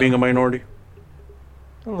yelling like at being a him. minority?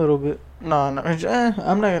 A little bit. No, I'm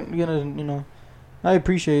not gonna, I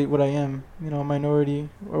appreciate what I am, a minority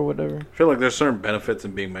or whatever. I feel like there's certain benefits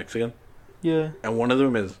in being Mexican. Yeah. And one of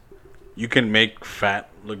them is you can make fat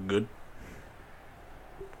look good.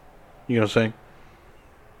 You know what I'm saying?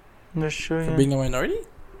 That's true, For yeah. being a minority?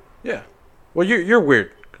 Yeah. Well, you're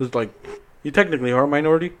weird. Because, like, you technically are a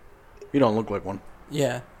minority. You don't look like one.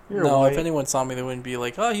 Yeah. You're no, white. if anyone saw me, they wouldn't be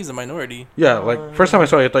like, "Oh, he's a minority." Yeah, like, first time I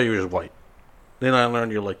saw you, I thought you were just white. Then I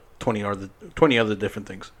learned you're, like, 20 other different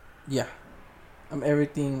things. Yeah, I'm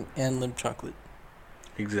everything and limp chocolate.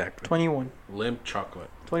 Exactly. 21. Limp chocolate.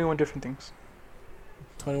 21 different things.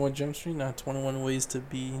 21 Jump Street, not 21 Ways to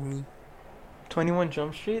Be Me. 21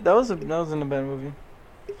 Jump Street? That wasn't a bad movie.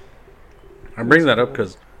 I bring that up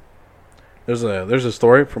because there's a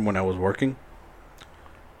story from when I was working.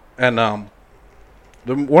 And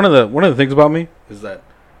one of the things about me is that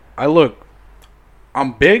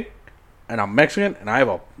I'm big, and I'm Mexican, and I have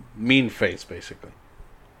a mean face, basically,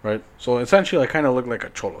 right? So essentially, I kind of look like a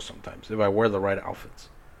cholo sometimes if I wear the right outfits,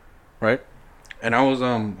 right? And I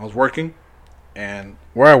was working, and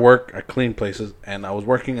where I work, I clean places, and I was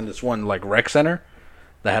working in this one like rec center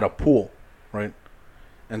that had a pool, right?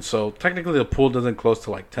 And so technically, the pool doesn't close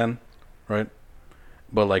till like 10, right?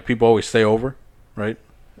 But like people always stay over, right?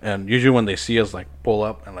 And usually when they see us like pull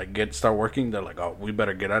up and like start working, they're like, "Oh, we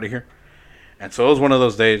better get out of here." And so it was one of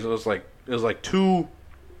those days. It was like two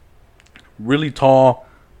really tall,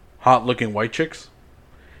 hot-looking white chicks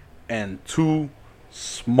and two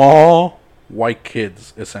small white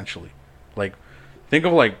kids, essentially. Like, think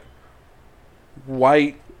of like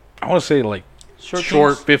white. I want to say like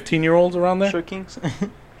short 15-year-olds around there. Short kings.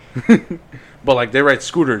 But like they ride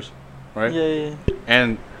scooters, right? Yeah.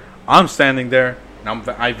 And I'm standing there, and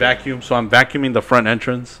I vacuum, so I'm vacuuming the front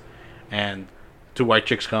entrance, and two white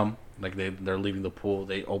chicks come, like they're leaving the pool.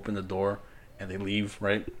 They open the door and they leave,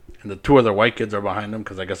 right? And the two other white kids are behind them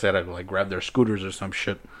because, like I said, I like grab their scooters or some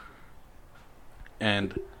shit.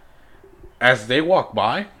 And as they walk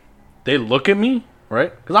by, they look at me,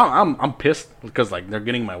 right? Because I'm pissed because like they're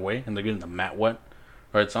getting my way and they're getting the mat wet,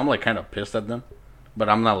 right? So I'm like kind of pissed at them, but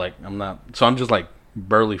I'm not. So I'm just like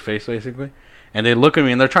burly face basically, and they look at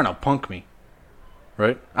me and they're trying to punk me,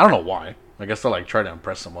 right? I don't know why. I guess they're like trying to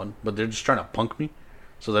impress someone, but they're just trying to punk me.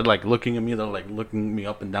 So they're like looking at me, they're like looking me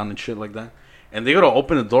up and down and shit like that. And they go to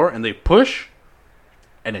open the door and they push,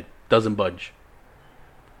 and it doesn't budge.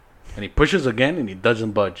 And he pushes again and he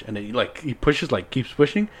doesn't budge. And he pushes, like keeps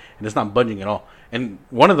pushing, and it's not budging at all. And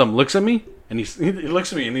one of them looks at me and he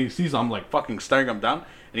looks at me and he sees I'm like fucking staring him down,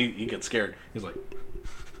 and he gets scared. He's like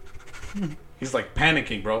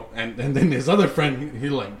panicking, bro. And then his other friend, he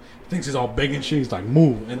like thinks he's all big and shit. He's like,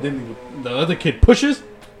 move. And then the other kid pushes,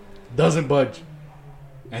 doesn't budge.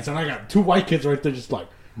 And so I got two white kids right there just like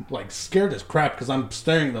scared as crap because I'm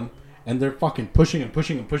staring them. And they're fucking pushing and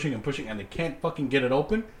pushing and pushing and pushing. And they can't fucking get it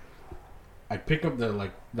open. I pick up the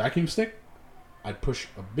like vacuum stick. I push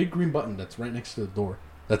a big green button that's right next to the door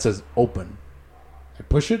that says open. I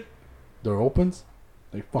push it. Door opens.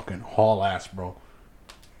 They fucking haul ass, bro.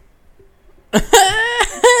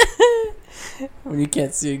 When you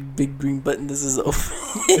can't see a big green button, this is open.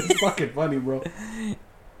 It's fucking funny, bro.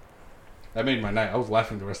 That made my night. I was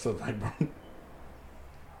laughing the rest of the night, bro.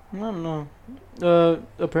 I don't know.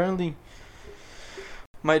 Apparently,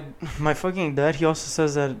 my fucking dad, he also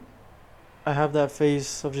says that I have that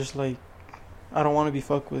face of just like, I don't want to be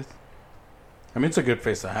fucked with. I mean, it's a good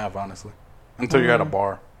face to have, honestly. Until you're at a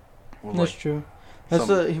bar. That's true. That's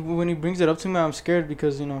when he brings it up to me, I'm scared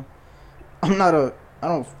because, you know, I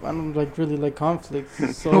don't like really like conflict.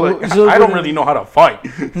 So, like, I don't really know how to fight.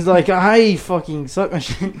 He's like, I fucking suck.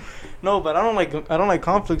 No, but I don't like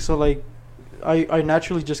conflict. So like, I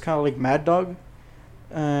naturally just kind of like mad dog.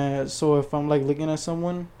 So if I'm like looking at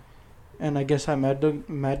someone, and I guess I mad dog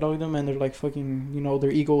them, and they're like fucking, you know,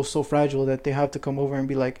 their ego is so fragile that they have to come over and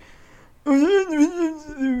be like,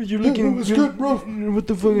 you're looking, good, bro. What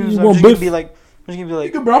the fuck? I'm just gonna be like, you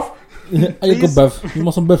good, bruv. You good, bruv. You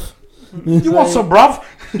want some beef? You want some, bruv?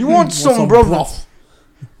 You want some, bruv?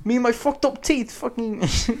 Me and my fucked up teeth, fucking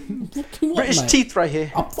British teeth right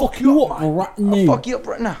here. I'll fuck you up right now. I'll fuck you up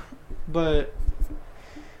right now. But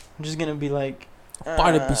I'm just gonna be like,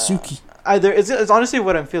 Fight a Bisuki. Either it's honestly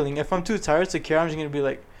what I'm feeling. If I'm too tired to care, I'm just gonna be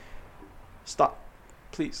like, stop,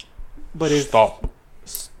 please. But if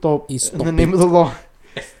stop in the name of the law.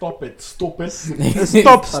 Stop it, stupid.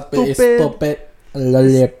 Stop it.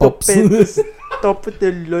 Lollipops. Stop with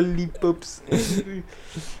the lollipops.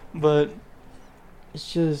 But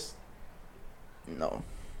it's just no,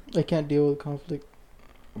 I can't deal with conflict.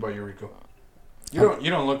 What about you, Rico? You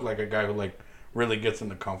don't look like a guy who like really gets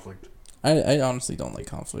into conflict. I honestly don't like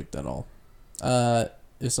conflict at all.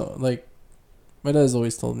 If so, like my dad's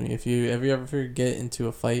always told me, if you ever get into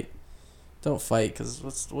a fight, don't fight, because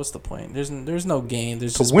what's the point? There's no gain.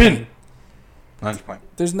 There's just win. Pain. That's fine.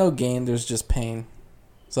 There's no gain. There's just pain.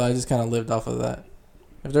 So I just kind of lived off of that.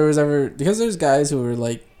 If there was ever, because there's guys who were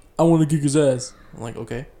like, I want to kick his ass. I'm like,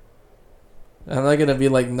 okay. I'm not gonna be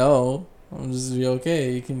like, no. I'm just be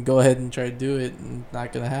okay. You can go ahead and try to do it, and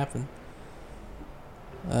not gonna happen.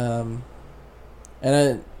 And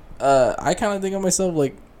I kind of think of myself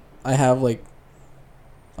like I have like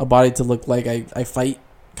a body to look like I fight,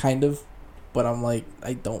 kind of, but I'm like,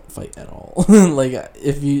 I don't fight at all. Like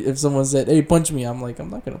if someone said, hey, punch me, I'm like, I'm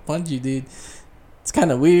not gonna punch you, dude. It's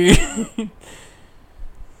kind of weird.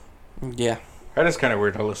 Yeah. That is kind of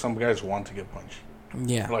weird how some guys want to get punched.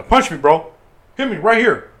 Yeah. They're like, punch me, bro. Hit me right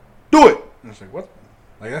here. do it. And it's like, what?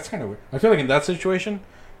 Like, that's kind of weird. I feel like in that situation,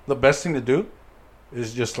 the best thing to do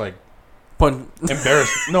is just like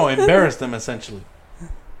embarrass them essentially.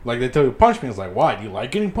 Like they tell you punch me, it's like, why? Do you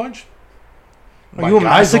like getting punched? Are you a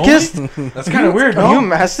masochist? That's kind of weird. No? Are you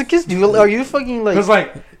a masochist? Are you fucking like? Because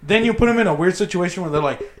like then you put them in a weird situation where they're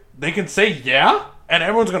like they can say yeah, and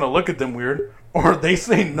everyone's gonna look at them weird, or they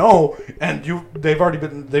say no, and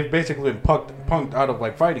they've basically been punked out of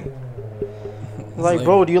like fighting. Like,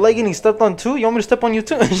 bro, do you like getting stepped on too? You want me to step on you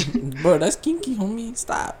too? Bro, that's kinky, homie.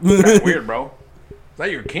 Stop. That's weird, bro. Is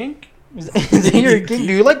that your kink? Is that your kink?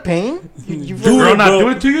 Do you like pain? You Did girl not do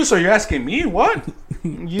it to you, so you're asking me what?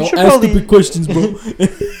 You Don't should ask probably stupid questions, bro.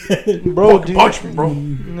 bro, punch me,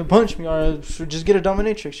 bro. Punch me, or just get a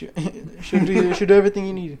dominatrix. Should do everything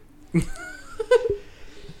you need.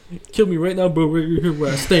 Kill me right now, bro. Right here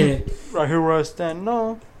where I stand. Right here where I stand.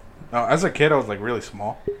 No. Now, as a kid, I was like really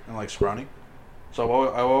small and like scrawny, so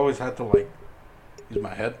I always had to like use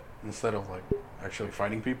my head instead of like actually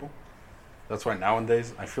fighting people. That's why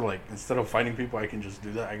nowadays I feel like instead of fighting people, I can just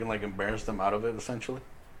do that. I can like embarrass them out of it essentially.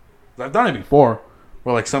 I've done it before,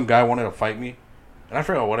 where like some guy wanted to fight me, and I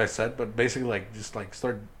forgot what I said, but basically like just like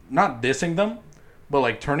start not dissing them, but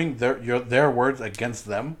like turning their words against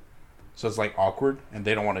them, so it's like awkward and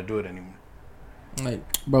they don't want to do it anymore. Like,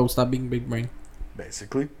 bro, stop being big brain.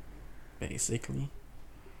 Basically.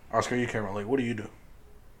 Oscar, you can't relate. What do you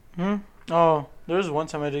do? Oh, there was one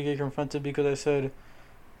time I did get confronted because I said,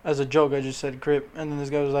 as a joke, I just said crip, and then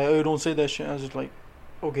this guy was like, "Oh, don't say that shit." I was just like,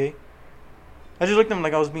 okay. I just looked at him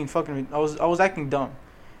like I was being fucking. I was acting dumb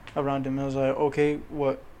around him. I was like, okay,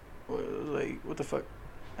 what? Like, what the fuck?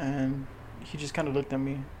 And he just kind of looked at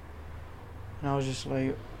me, and I was just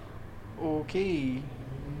like, okay,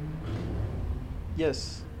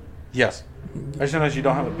 yes. I just noticed you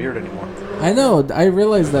don't have a beard anymore. I know. I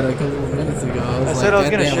realized that a couple of minutes ago. I said I was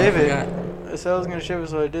gonna shave it. I said I was gonna shave it,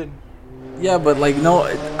 so I did. Yeah, but like, no,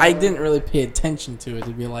 I didn't really pay attention to it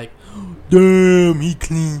to be like, damn, he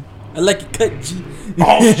clean. I like it cut, G.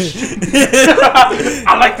 Oh, shit.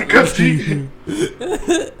 I like the cut, G.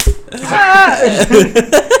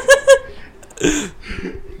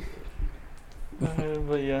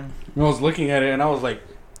 But yeah. I was looking at it and I was like,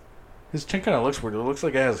 his chin kind of looks weird. It looks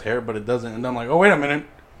like it has hair, but it doesn't. And I'm like, oh, wait a minute.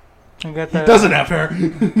 I got He that. doesn't have hair.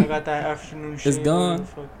 I got that afternoon shave. It's gone.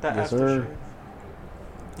 That Yes, after sir. shave.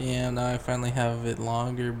 Damn, now I finally have it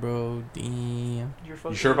longer, bro. Damn. You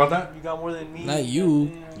sure about that? You got more than me. Not you.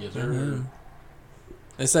 Goddamn. Yes, Mhm.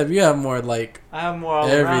 Except you have more like I have more all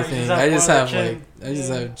around. everything. You I just more have of the chin. like I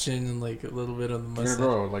just have chin and like a little bit on the Here, mustache.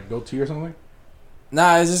 bro, like goatee or something?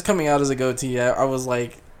 Nah, it's just coming out as a goatee. I was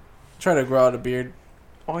like trying to grow out a beard.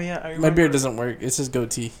 Oh yeah, I remember. My beard doesn't work. It's just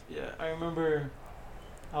goatee. Yeah, I remember.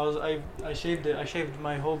 I shaved it. I shaved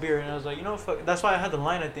my whole beard, and I was like, you know, fuck. That's why I had the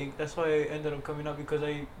line. I think that's why I ended up coming up because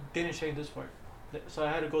I didn't shave this part, so I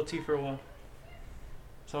had a goatee for a while.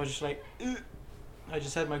 So I was just like, ugh. I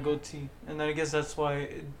just had my goatee, and then I guess that's why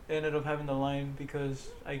it ended up having the line because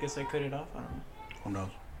I guess I cut it off. I don't know.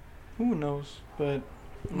 Who knows? Who knows?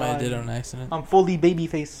 But I did on accident. I'm fully baby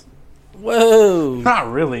face. Whoa. Not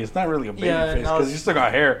really. It's not really a baby Yeah, face no, because you still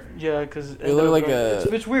got hair. Yeah, because You look like a-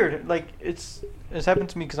 It's weird. Like it's happened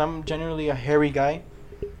to me because I'm generally a hairy guy.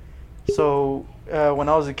 So when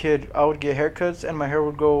I was a kid, I would get haircuts and my hair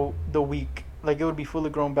would grow the week. Like it would be fully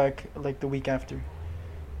grown back like the week after.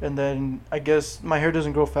 And then I guess my hair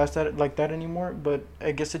doesn't grow fast like that anymore. But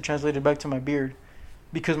I guess it translated back to my beard,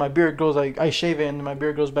 because my beard grows like I shave it and my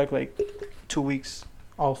beard grows back like 2 weeks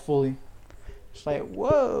all fully. It's like,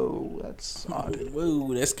 whoa, that's odd.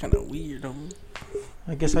 Whoa, that's kind of weird, homie.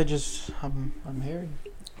 I guess I'm hairy.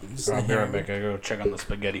 Just I'll a be hair. right back. I go check on the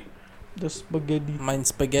spaghetti. The spaghetti. Mine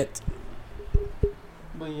spaghetti.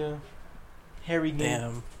 But yeah, hairy game.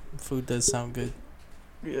 Damn, food does sound good.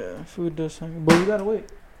 Yeah, food does sound. But we gotta wait.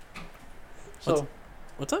 So,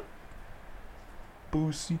 What's up?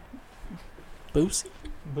 Boosie. Boosie?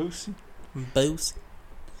 Boosie. Boosie.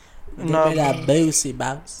 Give No. me that boosie,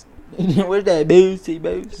 boss. Where's that Boosie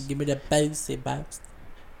boss? Give me that boosie, boss.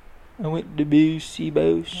 I went to Boosie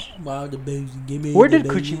boss. Wow, the boosie. Give me Where the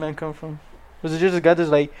did Coochie boosie. Man come from? Was it just a guy that's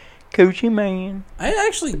like, Coochie Man? I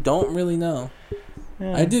actually don't really know.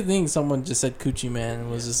 Yeah. I did think someone just said Coochie Man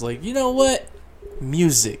and was just like, you know what?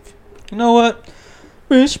 Music. You know what?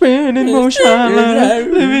 We're spending most of our life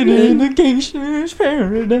living in the gangster's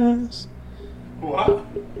paradise. What?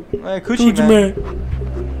 Coochie Man.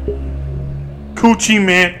 Coochie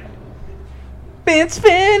Man. Been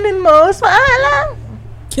spending most of my life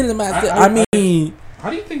Killing myself. I- I mean, How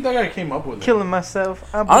do you think that guy came up with it? killing myself.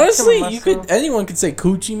 I've been honestly, killing you could. myself. Anyone could say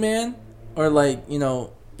Coochie Man, or like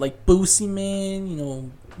like Boosie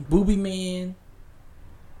Man, Booby Man,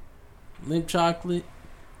 Limp Chocolate.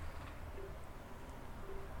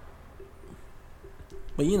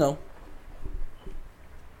 But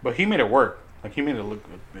But he made it work. Like, he made it look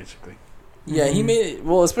good, basically. yeah, he made it.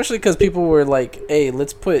 Well, especially because people were like, "Hey,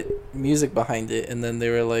 let's put music behind it," and then they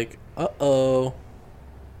were like, "Uh-oh."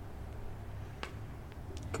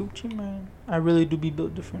 Coochie man. I really do be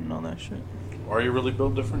built different and all that shit. Are you really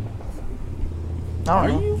built different? I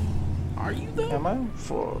don't know. you? Are you, though? Am I?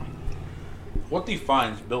 For What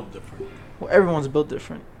defines built different? well, everyone's built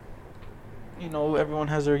different. Everyone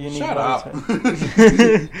has their unique Shut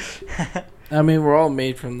body type. I mean, we're all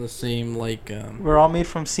made from the same We're all made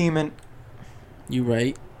from semen. You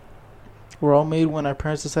right? We're all made when our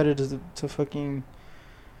parents decided to fucking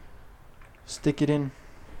stick it in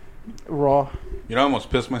raw. You know, I almost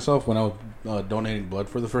pissed myself when I was donating blood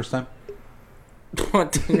for the first time.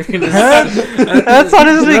 What? That's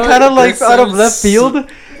honestly kind of like out of left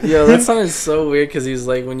field. Yeah, that sounded so weird because he's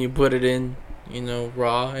like, when you put it in,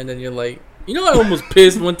 raw, and then you're like, I almost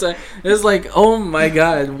pissed one time. It's like, oh my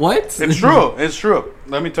god, what? It's true. It's true.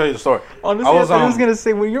 Let me tell you the story. Honestly, I thought I was gonna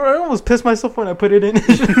say, I almost pissed myself when I put it in.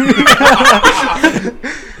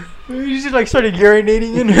 You just like started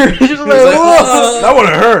urinating in her. She's like, whoa. That would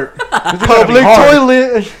have hurt. Public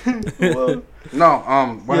toilet. No,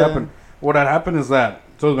 what happened? What had happened is that,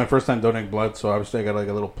 so it was my first time donating blood, so obviously I got like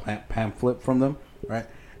a little pamphlet from them, right?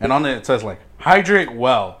 And on it says like, hydrate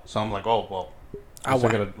well. So I'm like, oh, well, I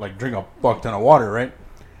gotta like drink a fuck ton of water, right?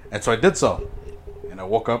 And so I did so. And I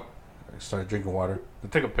woke up, I started drinking water. I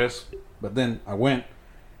took a piss, but then I went,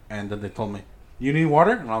 and then they told me, you need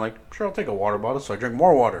water? And I'm like, sure, I'll take a water bottle. So I drank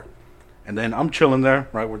more water. And then I'm chilling there,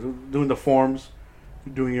 right? We're doing the forms,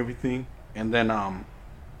 doing everything. And then,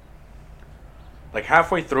 like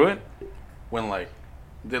halfway through it, when like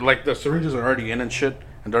the syringes are already in and shit,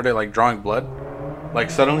 and they're like drawing blood,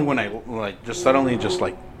 like suddenly when I like just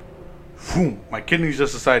boom, my kidneys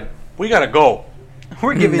just decide we gotta go.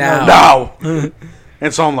 We're giving now.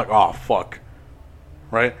 And so I'm like, oh fuck,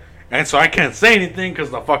 right? And so I can't say anything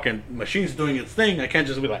because the fucking machine's doing its thing. I can't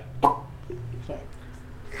just be like,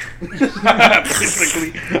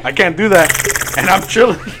 basically, I can't do that, and I'm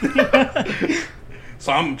chilling.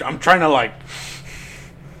 So I'm trying to like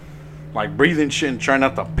breathing shit and trying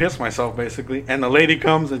not to piss myself, basically. And the lady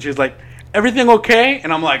comes and she's like, everything okay?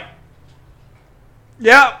 And I'm like,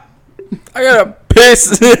 yeah. I gotta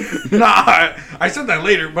piss. Nah, I said that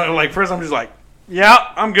later, but like first I'm just like,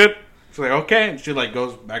 yeah, I'm good. She's like, okay. And she like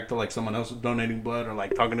goes back to like someone else who's donating blood or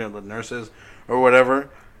like talking to the nurses or whatever.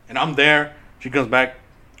 And I'm there. She comes back.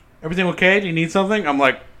 Everything okay? Do you need something? I'm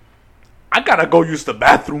like, I gotta go use the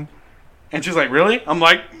bathroom. And she's like, really? I'm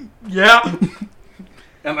like, yeah.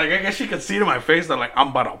 And like I guess she could see it in my face that like I'm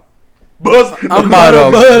about to buzz. I'm about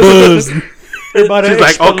to buzz. She's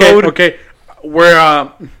like, okay,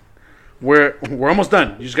 we're almost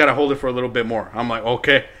done. You just gotta hold it for a little bit more. I'm like,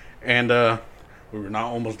 okay, and we were not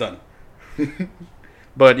almost done.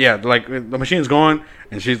 But yeah, like the machine's going,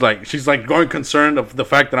 and she's like going concerned of the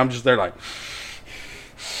fact that I'm just there like.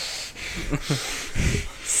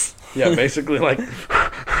 Yeah, basically like.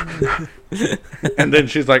 And then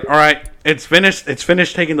she's like, all right, it's finished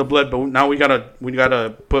taking the blood, but now we gotta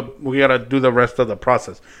do the rest of the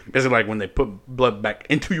process. Basically like when they put blood back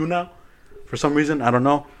into you now for some reason, I don't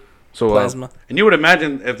know. So plasma. And you would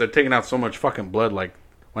imagine if they're taking out so much fucking blood, like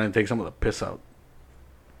why didn't they take some of the piss out?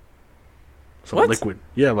 Some liquid.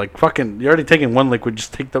 Yeah, like fucking you're already taking one liquid,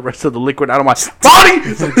 just take the rest of the liquid out of my body.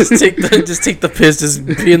 just take the piss, just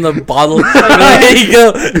be in the bottle. There you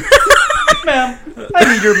go. Ma'am,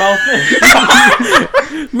 I need your mouth.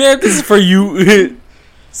 Man, this is for you.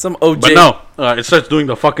 Some OJ. But no, it starts doing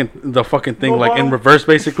the fucking thing like in reverse,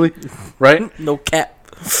 basically, right? No cap.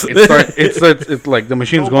 It's like the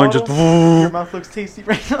machine's going just. Your mouth looks tasty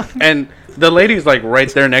right now. And the lady's like right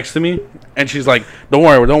there next to me, and she's like, "Don't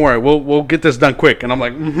worry, we'll get this done quick." And I'm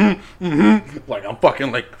like, like I'm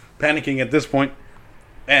fucking like panicking at this point,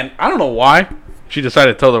 and I don't know why she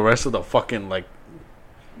decided to tell the rest of the fucking like.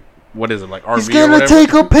 What is it, like RV? He's gonna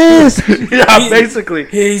take a piss. Yeah, basically.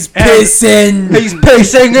 He's pissing. He's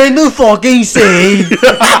pissing in the fucking sea.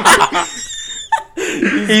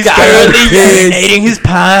 He's currently urinating his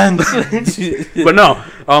pants. But no,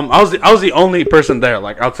 I was the only person there,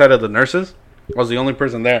 like outside of the nurses. I was the only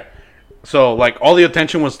person there. So like all the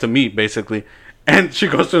attention was to me, basically. And she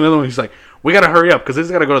goes to another one. He's like, "We gotta hurry up because this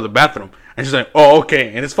gotta go to the bathroom." And she's like, "Oh,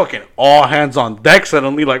 okay." And it's fucking all hands on deck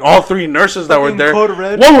suddenly. Like all three nurses that were there.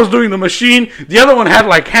 One was doing the machine. The other one had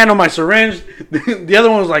like hand on my syringe. The other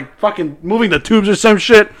one was like fucking moving the tubes or some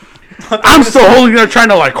shit. I'm still holding there, trying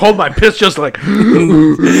to like hold my piss, just like.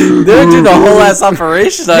 They're doing the whole ass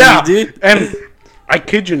operation on Yeah, you, dude. and I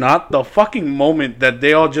kid you not, the fucking moment that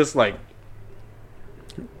they all just like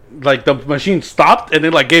the machine stopped and they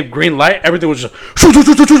like gave green light, everything was just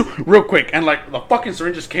real quick, and like the fucking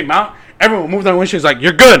syringes came out. Everyone moved on when she's like,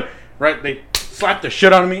 "You're good," right? They slapped the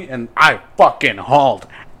shit out of me, and I fucking hauled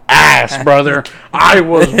ass, brother. I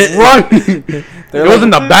was running. It was in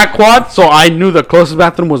the back quad, so I knew the closest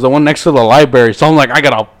bathroom was the one next to the library. So I'm like, I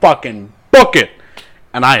gotta fucking book it,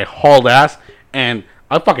 and I hauled ass, and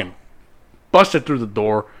I fucking busted through the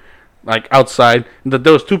door, like outside. And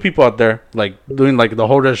there was two people out there, like doing like the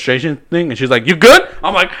whole registration thing, and she's like, "You good?"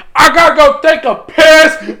 I'm like, "I gotta go take a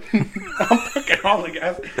piss." I'm fucking hauling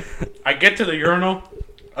ass. I get to the urinal,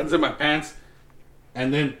 unzip my pants,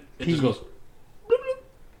 and then it just goes.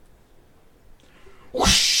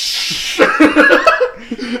 Whoosh.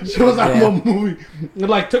 It was like a movie. It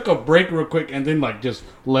like took a break real quick and then like just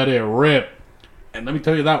let it rip. And let me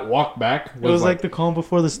tell you, that walk back was like the calm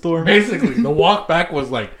before the storm. Basically, the walk back was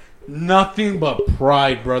like nothing but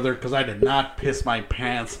pride, brother, because I did not piss my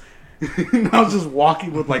pants. I was just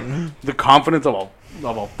walking with like the confidence of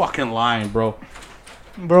a fucking lion, bro.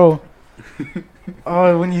 Bro.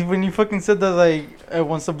 Oh, when you fucking said that, like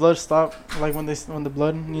once the blood stopped, like when the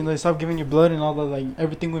blood, you know, they stopped giving you blood and all that, like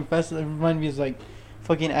everything went fast. It reminded me of like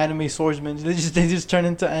fucking anime swordsmen. They just turn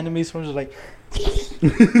into anime swordsmen, like.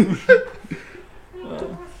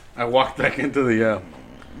 I walked back into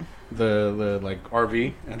the like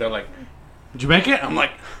RV, and they're like, "Did you make it?" I'm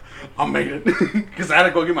like, "I made it," because I had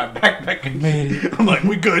to go get my backpack. And Made it. I'm like,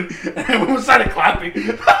 "We good?" And everyone started clapping.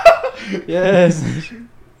 Yes.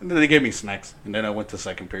 And then they gave me snacks, and then I went to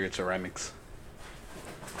second period ceramics.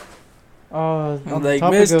 On the Like,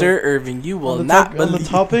 topic Mr. of- Irving, you will on the not on believe. the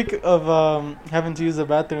topic of having to use the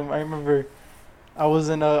bathroom, I remember I was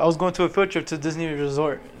going to a field trip to Disneyland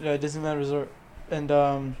Resort, and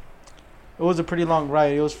it was a pretty long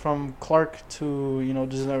ride. It was from Clark to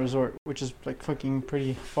Disneyland Resort, which is like fucking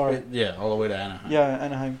pretty far. Yeah, all the way to Anaheim. Yeah,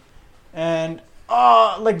 Anaheim, and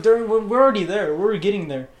like during when we're already there, we were getting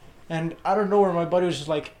there, and I don't know where my buddy was just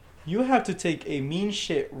like, "You have to take a mean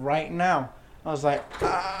shit right now." I was like,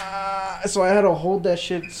 so I had to hold that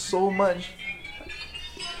shit so much.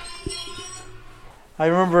 I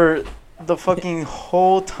remember the fucking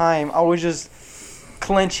whole time I was just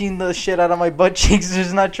clenching the shit out of my butt cheeks,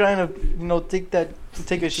 just not trying to,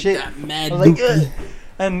 take a shit. That mad I was like, doopy. ugh.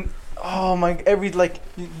 And oh my,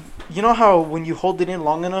 you know how when you hold it in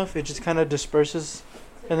long enough, it just kind of disperses,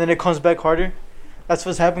 and then it comes back harder. That's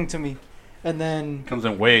what's happening to me. And then Comes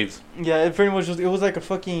in waves. yeah, it pretty much it was like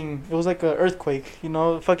an earthquake,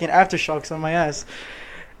 fucking aftershocks on my ass,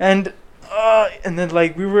 and then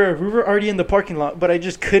like we were already in the parking lot, but I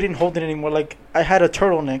just couldn't hold it anymore. Like I had a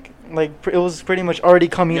turtleneck, like it was pretty much already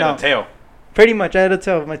coming You had out. a tail. Pretty much, I had a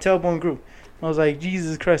tail. My tailbone grew. I was like,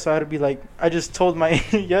 Jesus Christ! So I had to be like, I just told my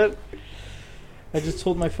yep. I just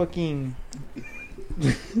told my fucking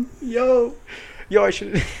yo, I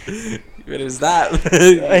should. What is that?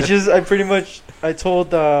 I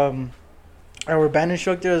told our band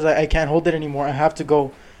instructor, I was like, I can't hold it anymore. I have to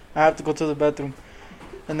go to the bathroom.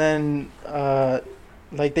 And then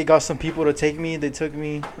like they got some people to take me. They took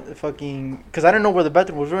me fucking, because I didn't know where the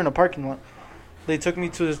bathroom was. We were in a parking lot. They took me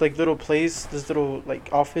to this like little place, this little like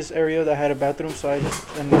office area that had a bathroom. So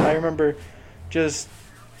I remember just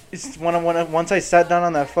once I sat down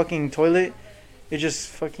on that fucking toilet, it just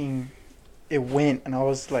fucking it went, and I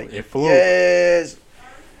was like, It flew. yes.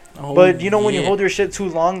 Oh, But when you yeah. hold your shit too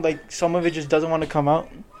long, like some of it just doesn't want to come out.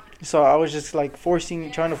 So I was just like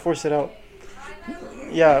trying to force it out.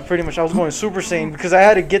 Yeah, pretty much. I was going Super Saiyan because I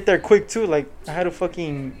had to get there quick too. Like I had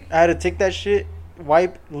to take that shit,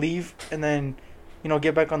 wipe, leave, and then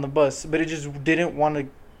get back on the bus. But it just didn't want to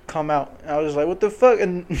come out. I was like, what the fuck?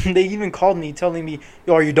 And they even called me telling me,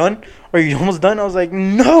 yo, are you done? Are you almost done? I was like,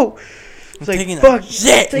 no. It's like, taking a fuck,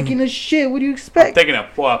 shit. I'm taking a shit. What do you expect? Taking a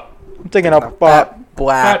pop. I'm taking a pop.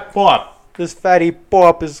 Black. Fat pop. This fatty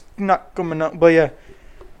pop is not coming out. But yeah.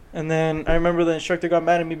 And then I remember the instructor got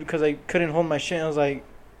mad at me because I couldn't hold my shit. I was like,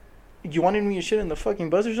 you wanted me to shit in the fucking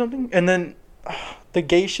bus or something? And then the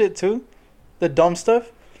gay shit too, the dumb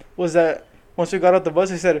stuff, was that once we got out the bus,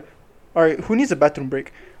 he said, all right, who needs a bathroom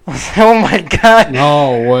break? I was like, oh my God.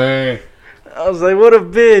 No way. I was like, what a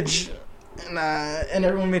bitch. And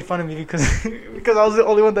everyone made fun of me because I was the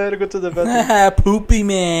only one that had to go to the bathroom. Poopy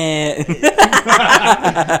man.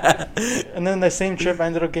 And then that same trip, I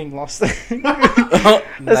ended up getting lost. Oh,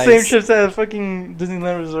 That same nice. trip at fucking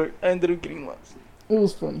Disneyland Resort, I ended up getting lost. It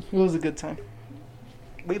was funny. It was a good time.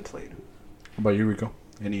 We played. How about you, Rico?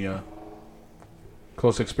 Any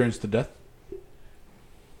Close experience to death?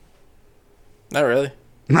 Not really.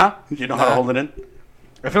 Nah. You know how to Nah. hold it in?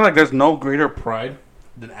 I feel like there's no greater pride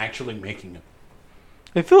than actually making it.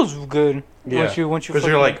 It feels good. Yeah. Once you Because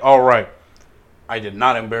you're like, all right, I did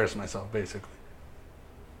not embarrass myself, basically.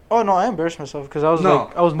 oh no, I embarrassed myself because I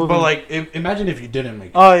was moving. But like, imagine if you didn't make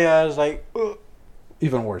it. Oh yeah, I was like, ugh.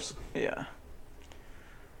 Even worse. Yeah.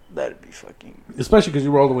 That'd be fucking. Especially because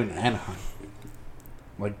you were all the way in Anaheim.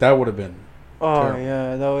 Like, that would have been... Oh terrible.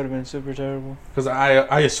 yeah, that would have been super terrible. Because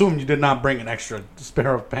I assumed you did not bring an extra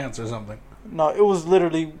pair of pants or something. No, it was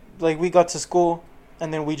literally like we got to school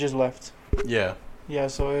and then we just left. Yeah. Yeah,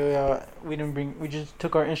 so we didn't bring. We just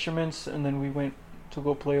took our instruments and then we went to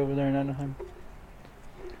go play over there in Anaheim.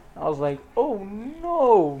 I was like, oh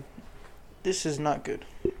no, this is not good.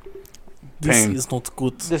 This Pain. is not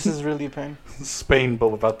good. This is really pain. Spain, but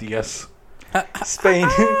without the S. Spain.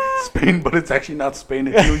 Spain, but it's actually not Spain.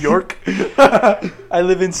 It's New York. I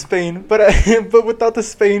live in Spain, but but without the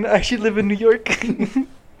Spain, I actually live in New York.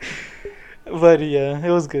 But yeah,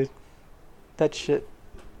 it was good. That shit.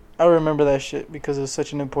 I remember that shit because it was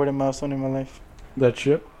such an important milestone in my life. That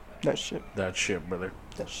shit? That shit. That shit, brother.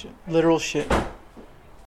 That shit. Literal shit.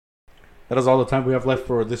 That is all the time we have left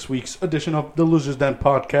for this week's edition of the Losers Den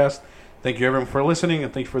podcast. Thank you, everyone, for listening,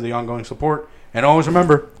 and thank you for the ongoing support. And always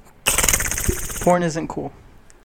remember, Porn isn't cool.